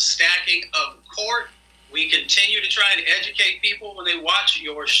of the stacking of the court. We continue to try and educate people when they watch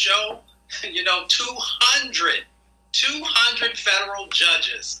your show. 200 federal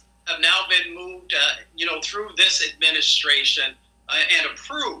judges have now been moved, through this administration and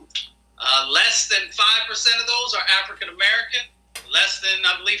approved. Less than 5% of those are African American. Less than,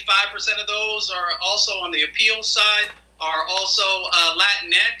 I believe, 5% of those are also on the appeal side, are also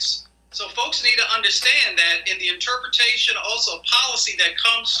Latinx. So folks need to understand that in the interpretation, also policy that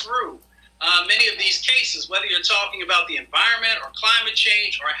comes through many of these cases, whether you're talking about the environment or climate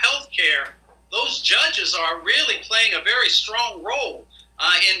change or healthcare, those judges are really playing a very strong role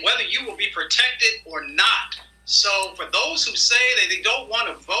in whether you will be protected or not. So for those who say that they don't want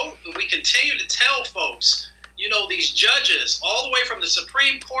to vote, we continue to tell folks, these judges, all the way from the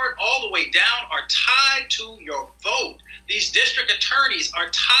Supreme Court, all the way down, are tied to your vote. These district attorneys are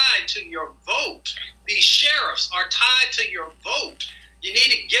tied to your vote. These sheriffs are tied to your vote. You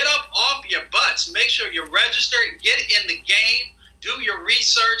need to get up off your butts, make sure you're registered, get in the game, do your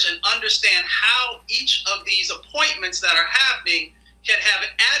research, and understand how each of these appointments that are happening can have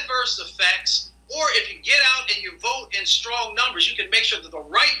adverse effects. Or if you get out and you vote in strong numbers, you can make sure that the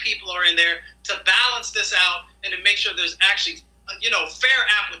right people are in there to balance this out and to make sure there's actually, fair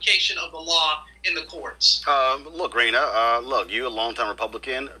application of the law in the courts. Look, Rena, you're a longtime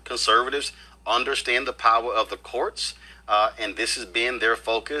Republican. Conservatives understand the power of the courts, and this has been their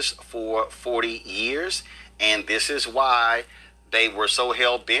focus for 40 years. And this is why they were so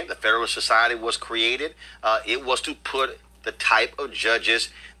hell-bent. The Federalist Society was created. It was to put the type of judges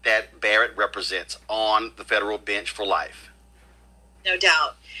that Barrett represents on the federal bench for life. No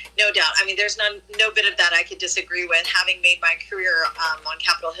doubt. I mean, there's no bit of that I could disagree with. Having made my career on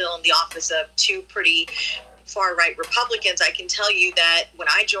Capitol Hill in the office of two pretty far-right Republicans, I can tell you that when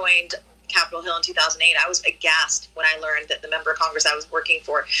I joined Capitol Hill in 2008, I was aghast when I learned that the member of Congress I was working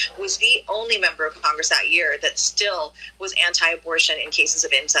for was the only member of Congress that year that still was anti-abortion in cases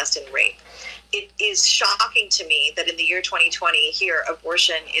of incest and rape. It is shocking to me that in the year 2020 here,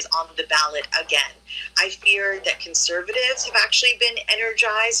 abortion is on the ballot again. I fear that conservatives have actually been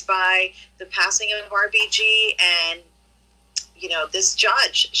energized by the passing of RBG, and, this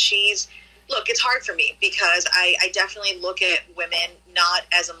judge, look, it's hard for me because I definitely look at women not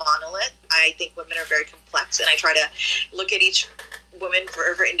as a monolith. I think women are very complex, and I try to look at each woman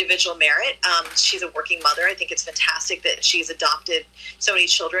for her individual merit. She's a working mother. I think it's fantastic that she's adopted so many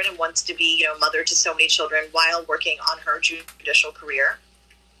children and wants to be, mother to so many children while working on her judicial career.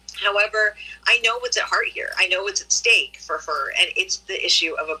 However, I know what's at heart here. I know what's at stake for her, and it's the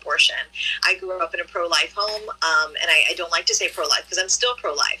issue of abortion. I grew up in a pro-life home, and I don't like to say pro-life because I'm still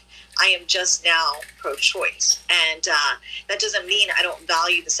pro-life. I am just now pro-choice, and that doesn't mean I don't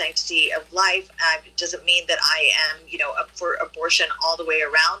value the sanctity of life. It doesn't mean that I am, up for abortion all the way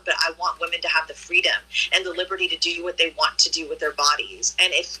around, but I want women to have the freedom and the liberty to do what they want to do with their bodies.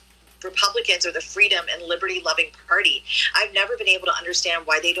 And if Republicans are the freedom and liberty-loving party, I've never been able to understand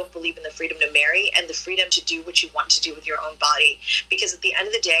why they don't believe in the freedom to marry and the freedom to do what you want to do with your own body. Because at the end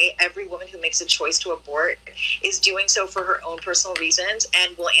of the day, every woman who makes a choice to abort is doing so for her own personal reasons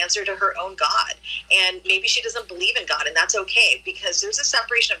and will answer to her own God. And maybe she doesn't believe in God, and that's okay, because there's a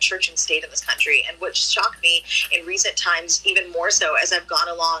separation of church and state in this country. And what shocked me in recent times, even more so as I've gone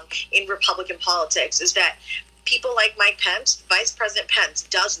along in Republican politics, is that people like Mike Pence, Vice President Pence,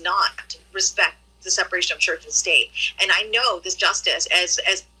 does not respect the separation of church and state. And I know this justice, as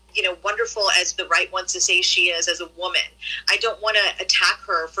wonderful as the right wants to say she is as a woman, I don't want to attack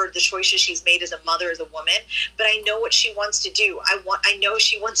her for the choices she's made as a mother, as a woman, but I know what she wants to do. I know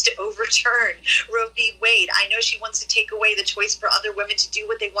she wants to overturn Roe v. Wade. I know she wants to take away the choice for other women to do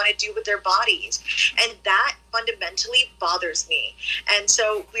what they want to do with their bodies. And that fundamentally bothers me. And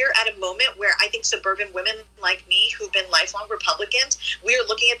so we're at a moment where I think suburban women like me, who've been lifelong Republicans, we are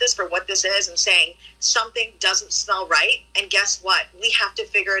looking at this for what this is and saying something doesn't smell right. And guess what? We have to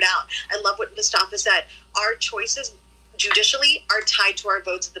figure it out. I love what Mustafa said. Our choices judicially are tied to our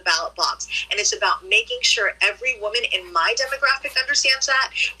votes at the ballot box. And it's about making sure every woman in my demographic understands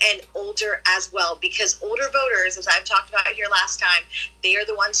that, and older as well. Because older voters, as I've talked about here last time, they are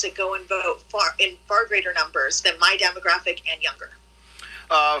the ones that go and vote in far greater numbers than my demographic and younger.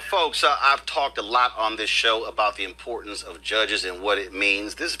 Folks, I've talked a lot on this show about the importance of judges and what it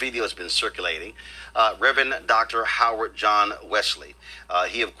means. This video has been circulating. Reverend Dr. Howard John Wesley.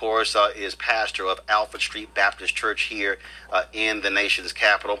 He, of course, is pastor of Alfred Street Baptist Church here in the nation's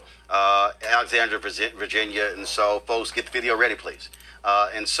capital, Alexandria, Virginia. And so, folks, get the video ready, please.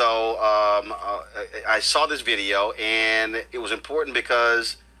 I saw this video, and it was important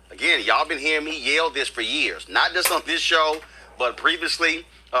because, again, y'all been hearing me yell this for years, not just on this show, but previously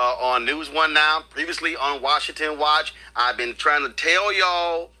on News One Now, previously on Washington Watch. I've been trying to tell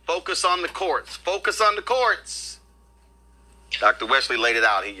y'all, focus on the courts. Focus on the courts. Dr. Wesley laid it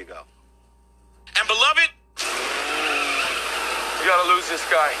out. Here you go. And beloved, you gotta lose this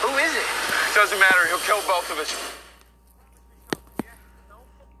guy. Who is it? Doesn't matter. He'll kill both of us.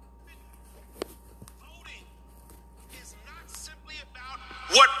 Voting is not simply about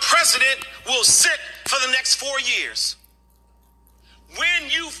what president will sit for the next 4 years. When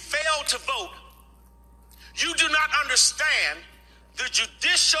you fail to vote, you do not understand the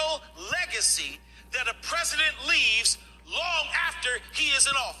judicial legacy that a president leaves long after he is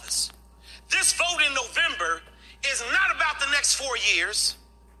in office. This vote in November is not about the next 4 years.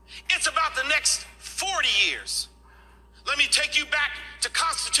 It's about the next 40 years. Let me take you back to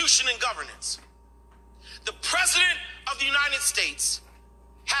Constitution and governance. The President of the United States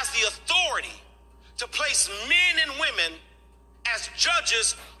has the authority to place men and women as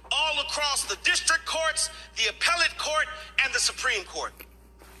judges all across the district courts, the appellate court, and the Supreme Court.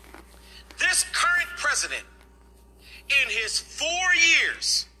 This current president, in his 4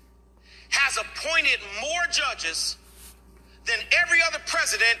 years, has appointed more judges than every other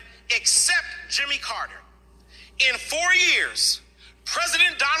president except Jimmy Carter. In 4 years,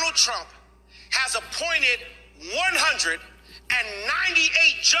 President Donald Trump has appointed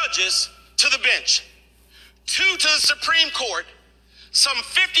 198 judges to the bench. 2 to the Supreme Court, some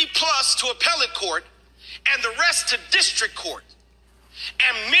 50 plus to appellate court, and the rest to district court.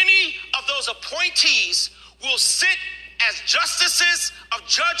 And many of those appointees will sit as justices of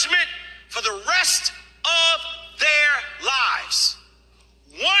judgment for the rest of their lives.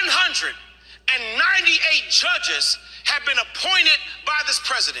 198 judges have been appointed by this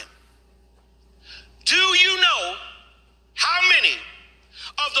president. Do you know how many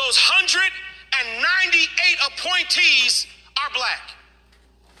of those 198 appointees are black?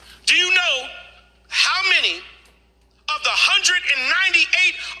 Do you know how many of the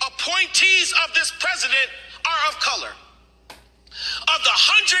 198 appointees of this president are of color? Of the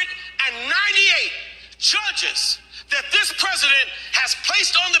 198 judges that this president has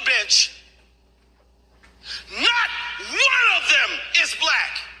placed on the bench, not one of them is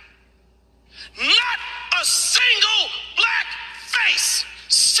black. Not a single black face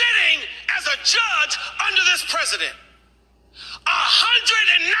sitting as a judge under this president.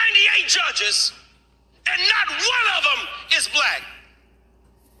 198 judges, and not one of them is black.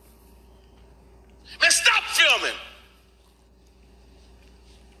 Now stop filming.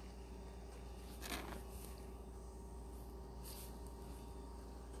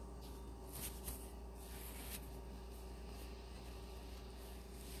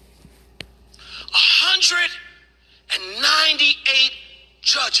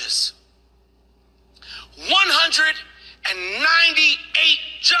 Judges. 198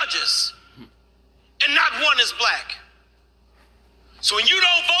 judges, and not one is black. So when you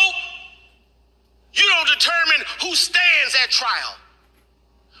don't vote, you don't determine who stands at trial.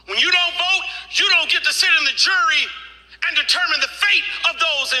 When you don't vote, you don't get to sit in the jury and determine the fate of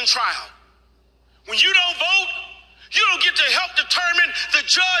those in trial. When you don't vote, you don't get to help determine the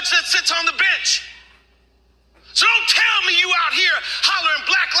judge that sits on the bench. So don't tell me you out here hollering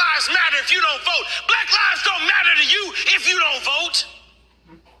Black Lives Matter if you don't vote. Black lives don't matter to you if you don't vote.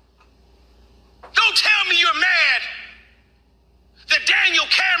 Don't tell me you're mad that Daniel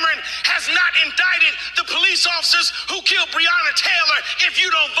Cameron has not indicted the police officers who killed Breonna Taylor if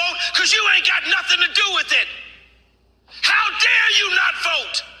you don't vote, because you ain't got nothing to do with it. How dare you not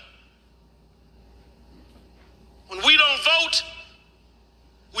vote? When we don't vote,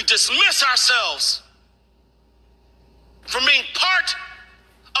 we dismiss ourselves from being part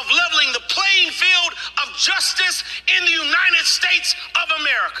of leveling the playing field of justice in the United States of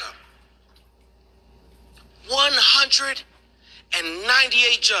America.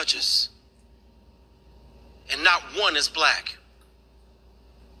 198 judges, and not one is black.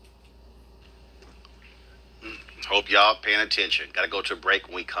 Hope y'all paying attention. Got to go to a break.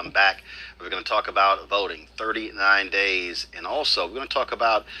 When we come back, we're going to talk about voting, 39 days. And also, we're going to talk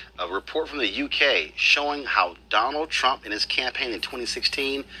about a report from the UK showing how Donald Trump in his campaign in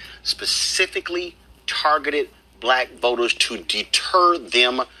 2016 specifically targeted black voters to deter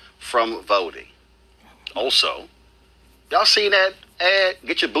them from voting. Also, y'all seen that ad,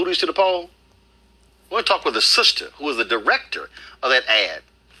 Get Your Booties to the Poll? We're going to talk with the sister who is the director of that ad.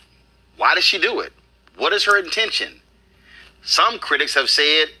 Why did she do it? What is her intention? Some critics have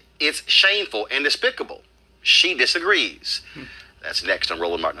said it's shameful and despicable. She disagrees. That's next on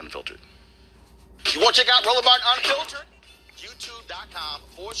Roland Martin Unfiltered. You want to check out Roland Martin Unfiltered?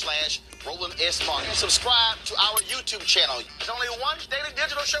 YouTube.com/Roland S. Martin. Subscribe to our YouTube channel. There's only one daily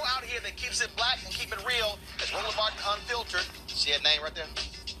digital show out here that keeps it black and keep it real. It's Roland Martin Unfiltered. See that name right there?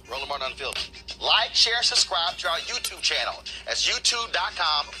 Roland Martin Unfiltered. Like, share, subscribe to our YouTube channel. That's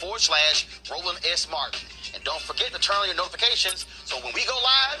youtube.com/Roland S. Martin. And don't forget to turn on your notifications so when we go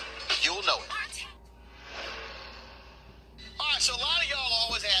live, you'll know it. All right, so a lot of y'all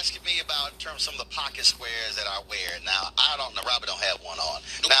always asking me about in terms of some of the pocket squares that I wear. Now, I don't know, Robert don't have one on.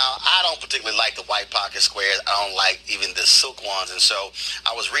 Now, I don't particularly like the white pocket squares. I don't like even the silk ones. And so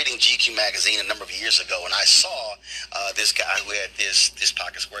I was reading GQ magazine a number of years ago, and I saw this guy who had this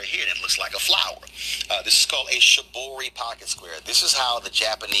pocket square here, and it looks like a flower. This is called a shibori pocket square. This is how the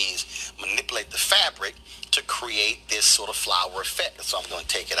Japanese manipulate the fabric to create this sort of flower effect. So I'm going to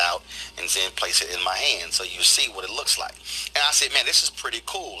take it out and then place it in my hand so you see what it looks like. And I said, man, this is pretty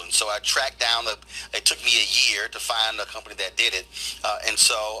cool. And so I tracked down, it took me a year to find a company that did it. And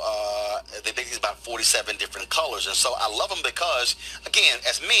so they make these about 47 different colors. And so I love them because, again,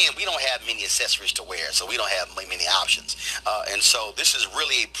 as men, we don't have many accessories to wear. So we don't have many options. And so this is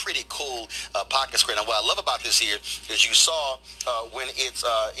really a pretty cool pocket square. Now, what I love about this here is you saw when it's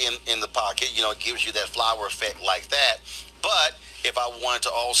in the pocket, you know, it gives you that flower effect like that. But if I wanted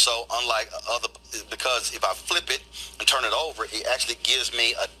to also, unlike other, because if I flip it and turn it over, it actually gives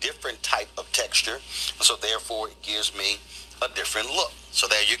me a different type of texture. So therefore, it gives me a different look. So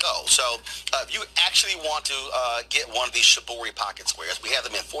there you go. So if you actually want to get one of these shibori pocket squares, we have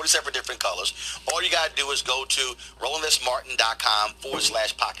them in 47 different colors. All you got to do is go to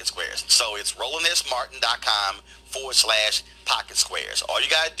RolandSMartin.com/pocket squares. So it's RolandSMartin.com/pocket squares. All you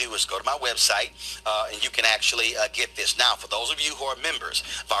got to do is go to my website and you can actually get this. Now, for those of you who are members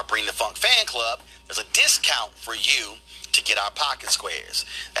of our Bring the Funk fan club, there's a discount for you to get our pocket squares.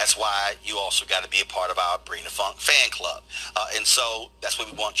 That's why you also got to be a part of our Bring the Funk fan club. And so that's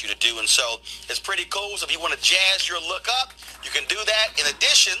what we want you to do. And so it's pretty cool. So if you want to jazz your look up, you can do that. In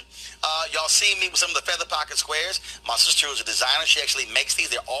addition, y'all see me with some of the feather pocket squares. My sister is a designer. She actually makes these.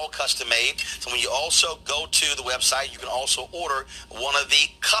 They're all custom made. So when you also go to the website, you can also order one of the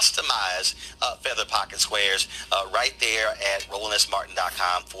customized feather pocket squares right there at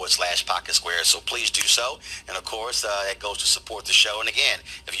RolandSMartin.com/pocket squares. So please do so. And of course, it goes to support the show. And again,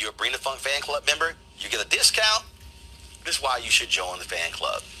 if you're a Bring the Funk fan club member, you get a discount. This is why you should join the fan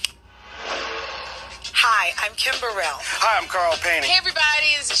club. Hi, I'm Kim Burrell. Hi, I'm Carl Payne. Hey,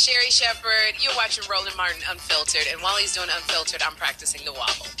 everybody, this is Sherry Shepherd. You're watching Roland Martin Unfiltered, and while he's doing Unfiltered, I'm practicing the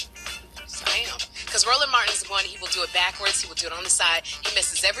wobble. Yes, I am. Because Roland Martin's the one, he will do it backwards, he will do it on the side. He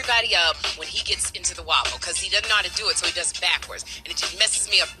messes everybody up when he gets into the wobble, because he doesn't know how to do it, so he does it backwards. And it just messes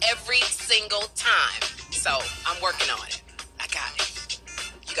me up every single time. So, I'm working on it. I got it.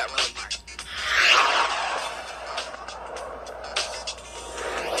 You got Roland Martin.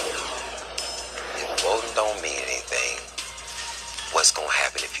 Voting don't mean anything. What's gonna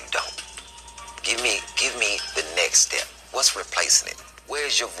happen if you don't? Give me the next step. What's replacing it?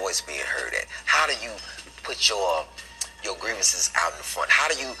 Where's your voice being heard at? How do you put your grievances out in the front? How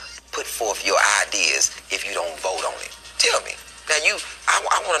do you put forth your ideas if you don't vote on it? Tell me. Now I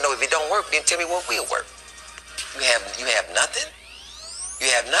want to know if it don't work. Then tell me what will work. You have nothing.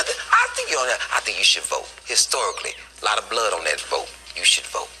 You have nothing. I think you should vote. Historically, a lot of blood on that vote. You should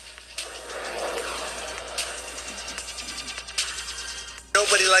vote.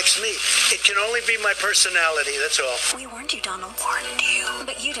 Nobody likes me. It can only be my personality, that's all. We warned you, Donald. Warned you.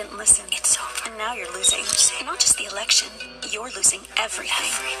 But you didn't listen. It's over. And now you're losing. Not just the election. You're losing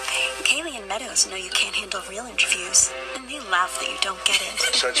everything. Kaylee and Meadows know you can't handle real interviews. And they laugh that you don't get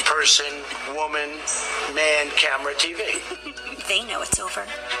it. So it's person, woman, man, camera, TV. They know it's over.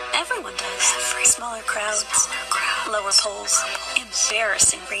 Everyone does. Smaller crowds. Lower polls.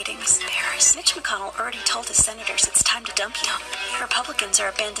 Embarrassing ratings. Mitch McConnell already told his senators it's time to dump you. Republicans are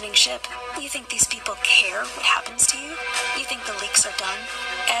abandoning ship. You think these people care what happens to you? You think the leaks are done?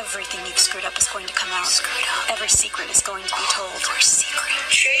 Everything you've screwed up is going to come out. Every secret is going to be told.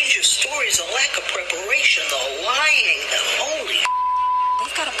 Change of stories, a lack of preparation, the lying, the holy.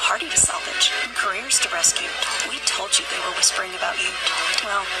 They've got a party to salvage and careers to rescue. We told you they were whispering about you.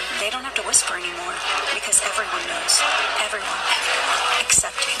 Well, they don't have to whisper anymore because everyone knows. Everyone.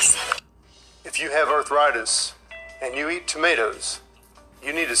 Except. If you have arthritis, and you eat tomatoes,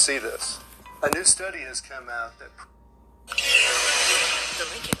 you need to see this. A new study has come out that... The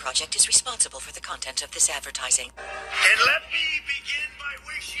Lincoln Project is responsible for the content of this advertising. And let me begin by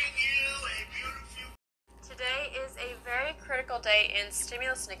wishing you a beautiful... Today is a very critical day in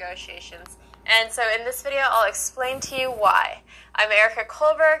stimulus negotiations, and so in this video I'll explain to you why. I'm Erica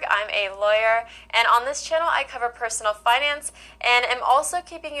Kohlberg, I'm a lawyer, and on this channel I cover personal finance and am also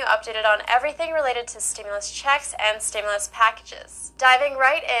keeping you updated on everything related to stimulus checks and stimulus packages. Diving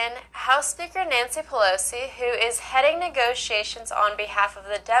right in, House Speaker Nancy Pelosi, who is heading negotiations on behalf of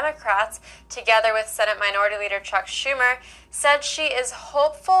the Democrats together with Senate Minority Leader Chuck Schumer, said she is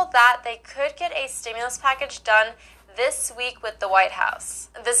hopeful that they could get a stimulus package done this week with the White House.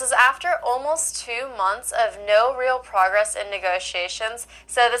 This is after almost 2 months of no real progress in negotiations,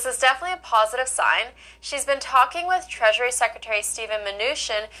 so this is definitely a positive sign. She's been talking with Treasury Secretary Steven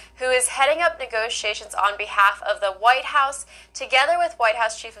Mnuchin, who is heading up negotiations on behalf of the White House, together with White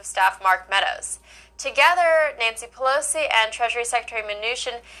House Chief of Staff Mark Meadows. Together, Nancy Pelosi and Treasury Secretary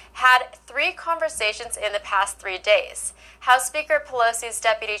Mnuchin had 3 conversations in the past 3 days. House Speaker Pelosi's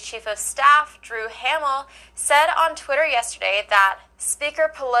Deputy Chief of Staff, Drew Hamill, said on Twitter yesterday that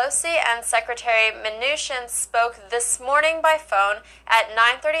Speaker Pelosi and Secretary Mnuchin spoke this morning by phone at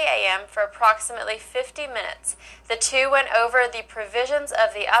 9:30 a.m. for approximately 50 minutes. The two went over the provisions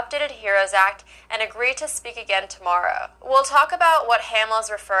of the updated HEROES Act and agreed to speak again tomorrow. We'll talk about what Hamill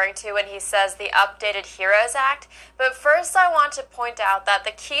is referring to when he says the updated HEROES Act, but first I want to point out that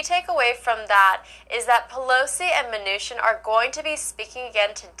the key takeaway from that is that Pelosi and Mnuchin are going to be speaking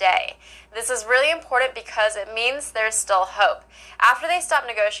again today. This is really important because it means there's still hope. After they stopped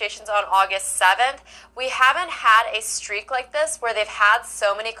negotiations on August 7th, we haven't had a streak like this where they've had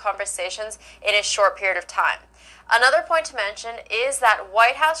so many conversations in a short period of time. Another point to mention is that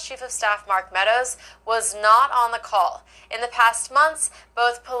White House Chief of Staff Mark Meadows was not on the call. In the past months,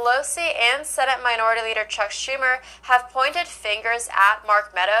 both Pelosi and Senate Minority Leader Chuck Schumer have pointed fingers at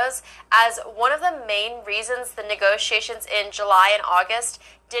Mark Meadows as one of the main reasons the negotiations in July and August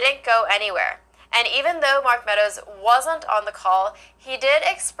didn't go anywhere. And even though Mark Meadows wasn't on the call, he did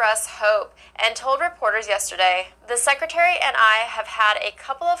express hope and told reporters yesterday, "The Secretary and I have had a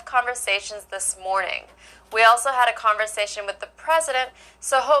couple of conversations this morning. We also had a conversation with the President,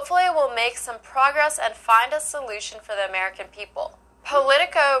 so hopefully we'll make some progress and find a solution for the American people."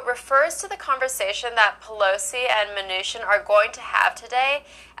 Politico refers to the conversation that Pelosi and Mnuchin are going to have today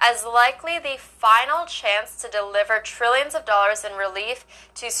as likely the final chance to deliver trillions of dollars in relief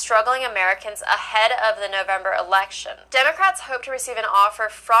to struggling Americans ahead of the November election. Democrats hope to receive an offer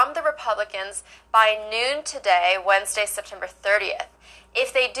from the Republicans by noon today, Wednesday, September 30th.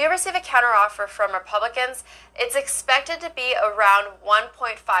 If they do receive a counteroffer from Republicans, it's expected to be around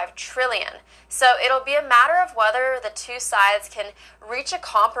 $1.5 trillion. So it'll be a matter of whether the two sides can reach a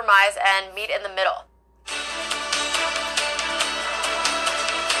compromise and meet in the middle.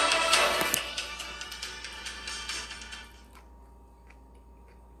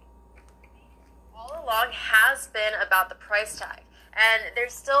 All along has been about the price tag, and they're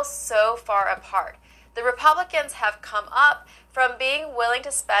still so far apart. The Republicans have come up from being willing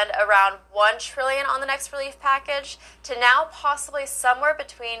to spend around $1 trillion on the next relief package to now possibly somewhere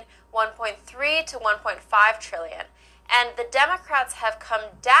between $1.3 to $1.5 trillion. And the Democrats have come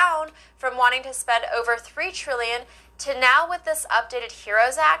down from wanting to spend over $3 trillion to now, with this updated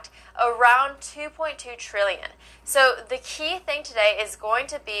HEROES Act, around $2.2 trillion. So the key thing today is going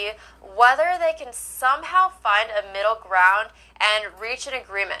to be whether they can somehow find a middle ground and reach an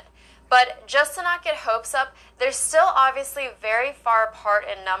agreement. But just to not get hopes up, they're still obviously very far apart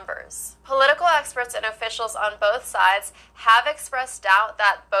in numbers. Political experts and officials on both sides have expressed doubt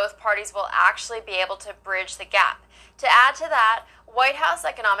that both parties will actually be able to bridge the gap. To add to that, White House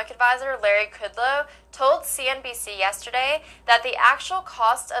economic advisor Larry Kudlow told CNBC yesterday that the actual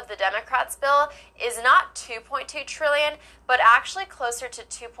cost of the Democrats' bill is not $2.2 trillion, but actually closer to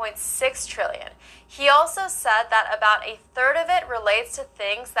 $2.6 trillion. He also said that about a third of it relates to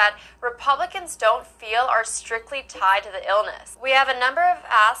things that Republicans don't feel are strictly tied to the illness. We have a number of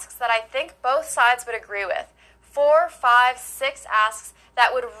asks that I think both sides would agree with. 4, 5, 6 asks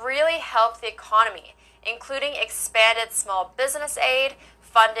that would really help the economy, including expanded small business aid,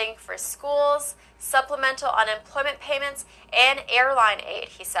 funding for schools, supplemental unemployment payments, and airline aid,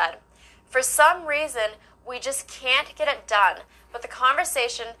 he said. For some reason, we just can't get it done, but the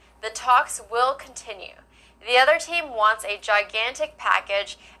conversation, the talks will continue. The other team wants a gigantic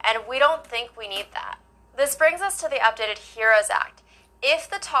package, and we don't think we need that. This brings us to the updated HEROES Act. If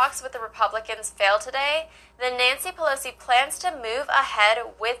the talks with the Republicans fail today, then Nancy Pelosi plans to move ahead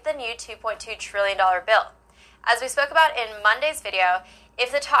with the new $2.2 trillion bill. As we spoke about in Monday's video,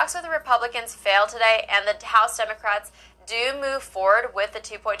 if the talks with the Republicans fail today and the House Democrats do move forward with the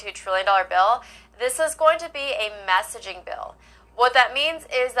 $2.2 trillion bill, this is going to be a messaging bill. What that means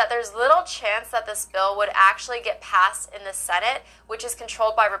is that there's little chance that this bill would actually get passed in the Senate, which is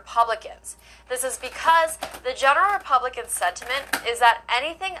controlled by Republicans. This is because the general Republican sentiment is that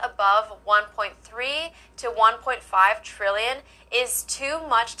anything above 1.3 to 1.5 trillion is too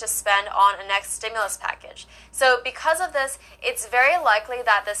much to spend on a next stimulus package. So because of this, it's very likely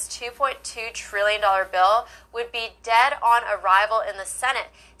that this $2.2 trillion bill would be dead on arrival in the Senate,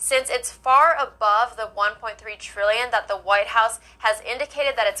 since it's far above the 1.3 trillion that the White House has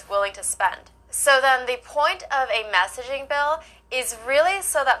indicated that it's willing to spend. So then the point of a messaging bill is really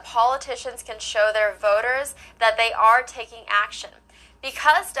so that politicians can show their voters that they are taking action.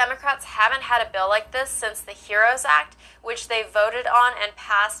 Because Democrats haven't had a bill like this since the HEROES Act, which they voted on and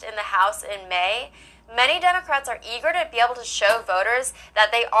passed in the House in May, many Democrats are eager to be able to show voters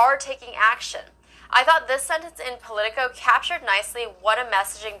that they are taking action. I thought this sentence in Politico captured nicely what a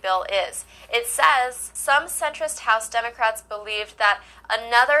messaging bill is. It says, some centrist House Democrats believed that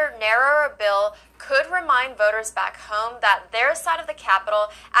another narrower bill could remind voters back home that their side of the Capitol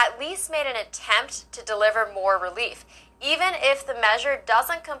at least made an attempt to deliver more relief, even if the measure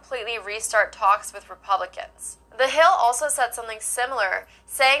doesn't completely restart talks with Republicans. The Hill also said something similar,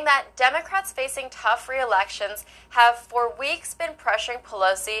 saying that Democrats facing tough re-elections have for weeks been pressuring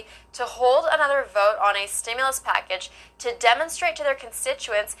Pelosi to hold another vote on a stimulus package to demonstrate to their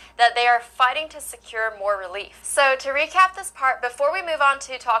constituents that they are fighting to secure more relief. So to recap this part, before we move on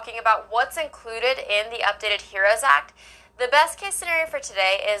to talking about what's included in the updated HEROES Act, the best case scenario for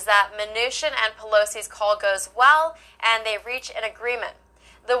today is that Mnuchin and Pelosi's call goes well and they reach an agreement.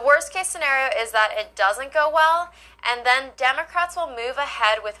 The worst case scenario is that it doesn't go well, and then Democrats will move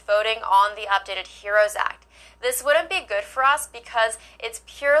ahead with voting on the updated HEROES Act. This wouldn't be good for us because it's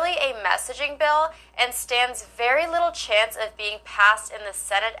purely a messaging bill and stands very little chance of being passed in the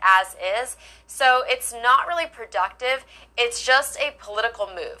Senate as is, so it's not really productive, it's just a political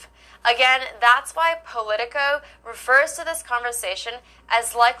move. Again, that's why Politico refers to this conversation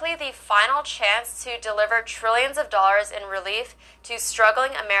as likely the final chance to deliver trillions of dollars in relief to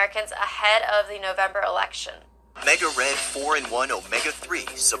struggling Americans ahead of the November election. Mega Red 4-in-1 Omega 3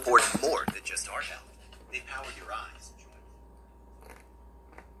 support more than just our health. They power your eyes.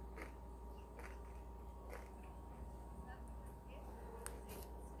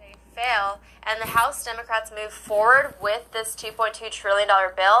 They fail, and the House Democrats move forward with this $2.2 trillion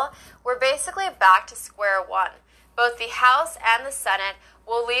bill, we're basically back to square one. Both the House and the Senate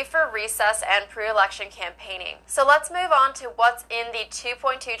will leave for recess and pre-election campaigning. So let's move on to what's in the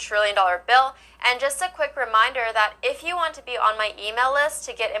 $2.2 trillion bill, and just a quick reminder that if you want to be on my email list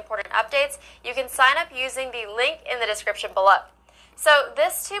to get important updates, you can sign up using the link in the description below. So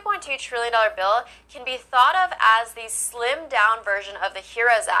this $2.2 trillion bill can be thought of as the slimmed down version of the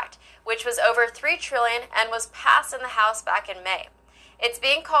HEROES Act, which was over $3 trillion and was passed in the House back in May. It's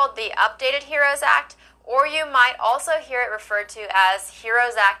being called the updated HEROES Act, or you might also hear it referred to as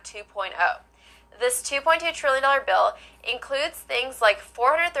HEROES Act 2.0. This $2.2 trillion bill includes things like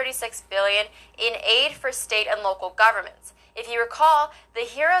 $436 billion in aid for state and local governments. If you recall, the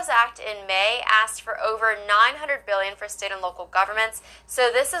HEROES Act in May asked for over $900 billion for state and local governments, so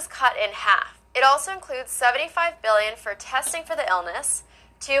this is cut in half. It also includes $75 billion for testing for the illness,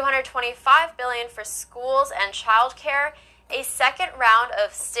 $225 billion for schools and childcare, a second round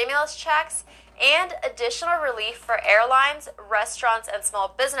of stimulus checks, and additional relief for airlines, restaurants, and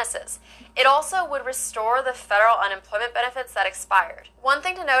small businesses. It also would restore the federal unemployment benefits that expired. One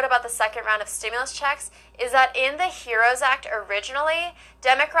thing to note about the second round of stimulus checks is that in the HEROES Act originally,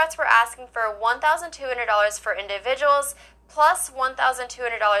 Democrats were asking for $1,200 for individuals plus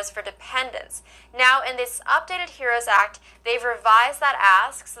 $1,200 for dependents. Now, in this updated HEROES Act, they've revised that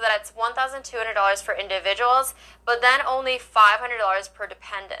ask so that it's $1,200 for individuals, but then only $500 per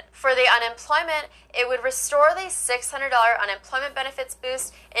dependent. For the unemployment, it would restore the $600 unemployment benefits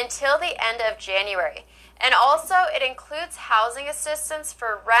boost until the end of January. And also, it includes housing assistance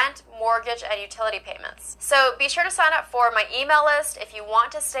for rent, mortgage, and utility payments. So be sure to sign up for my email list if you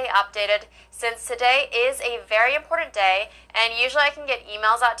want to stay updated, since today is a very important day, and usually I can get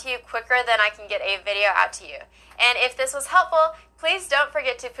emails out to you quicker than I can get a video out to you. And if this was helpful, please don't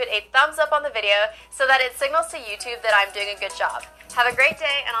forget to put a thumbs up on the video so that it signals to YouTube that I'm doing a good job. Have a great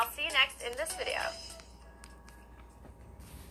day, and I'll see you next in this video.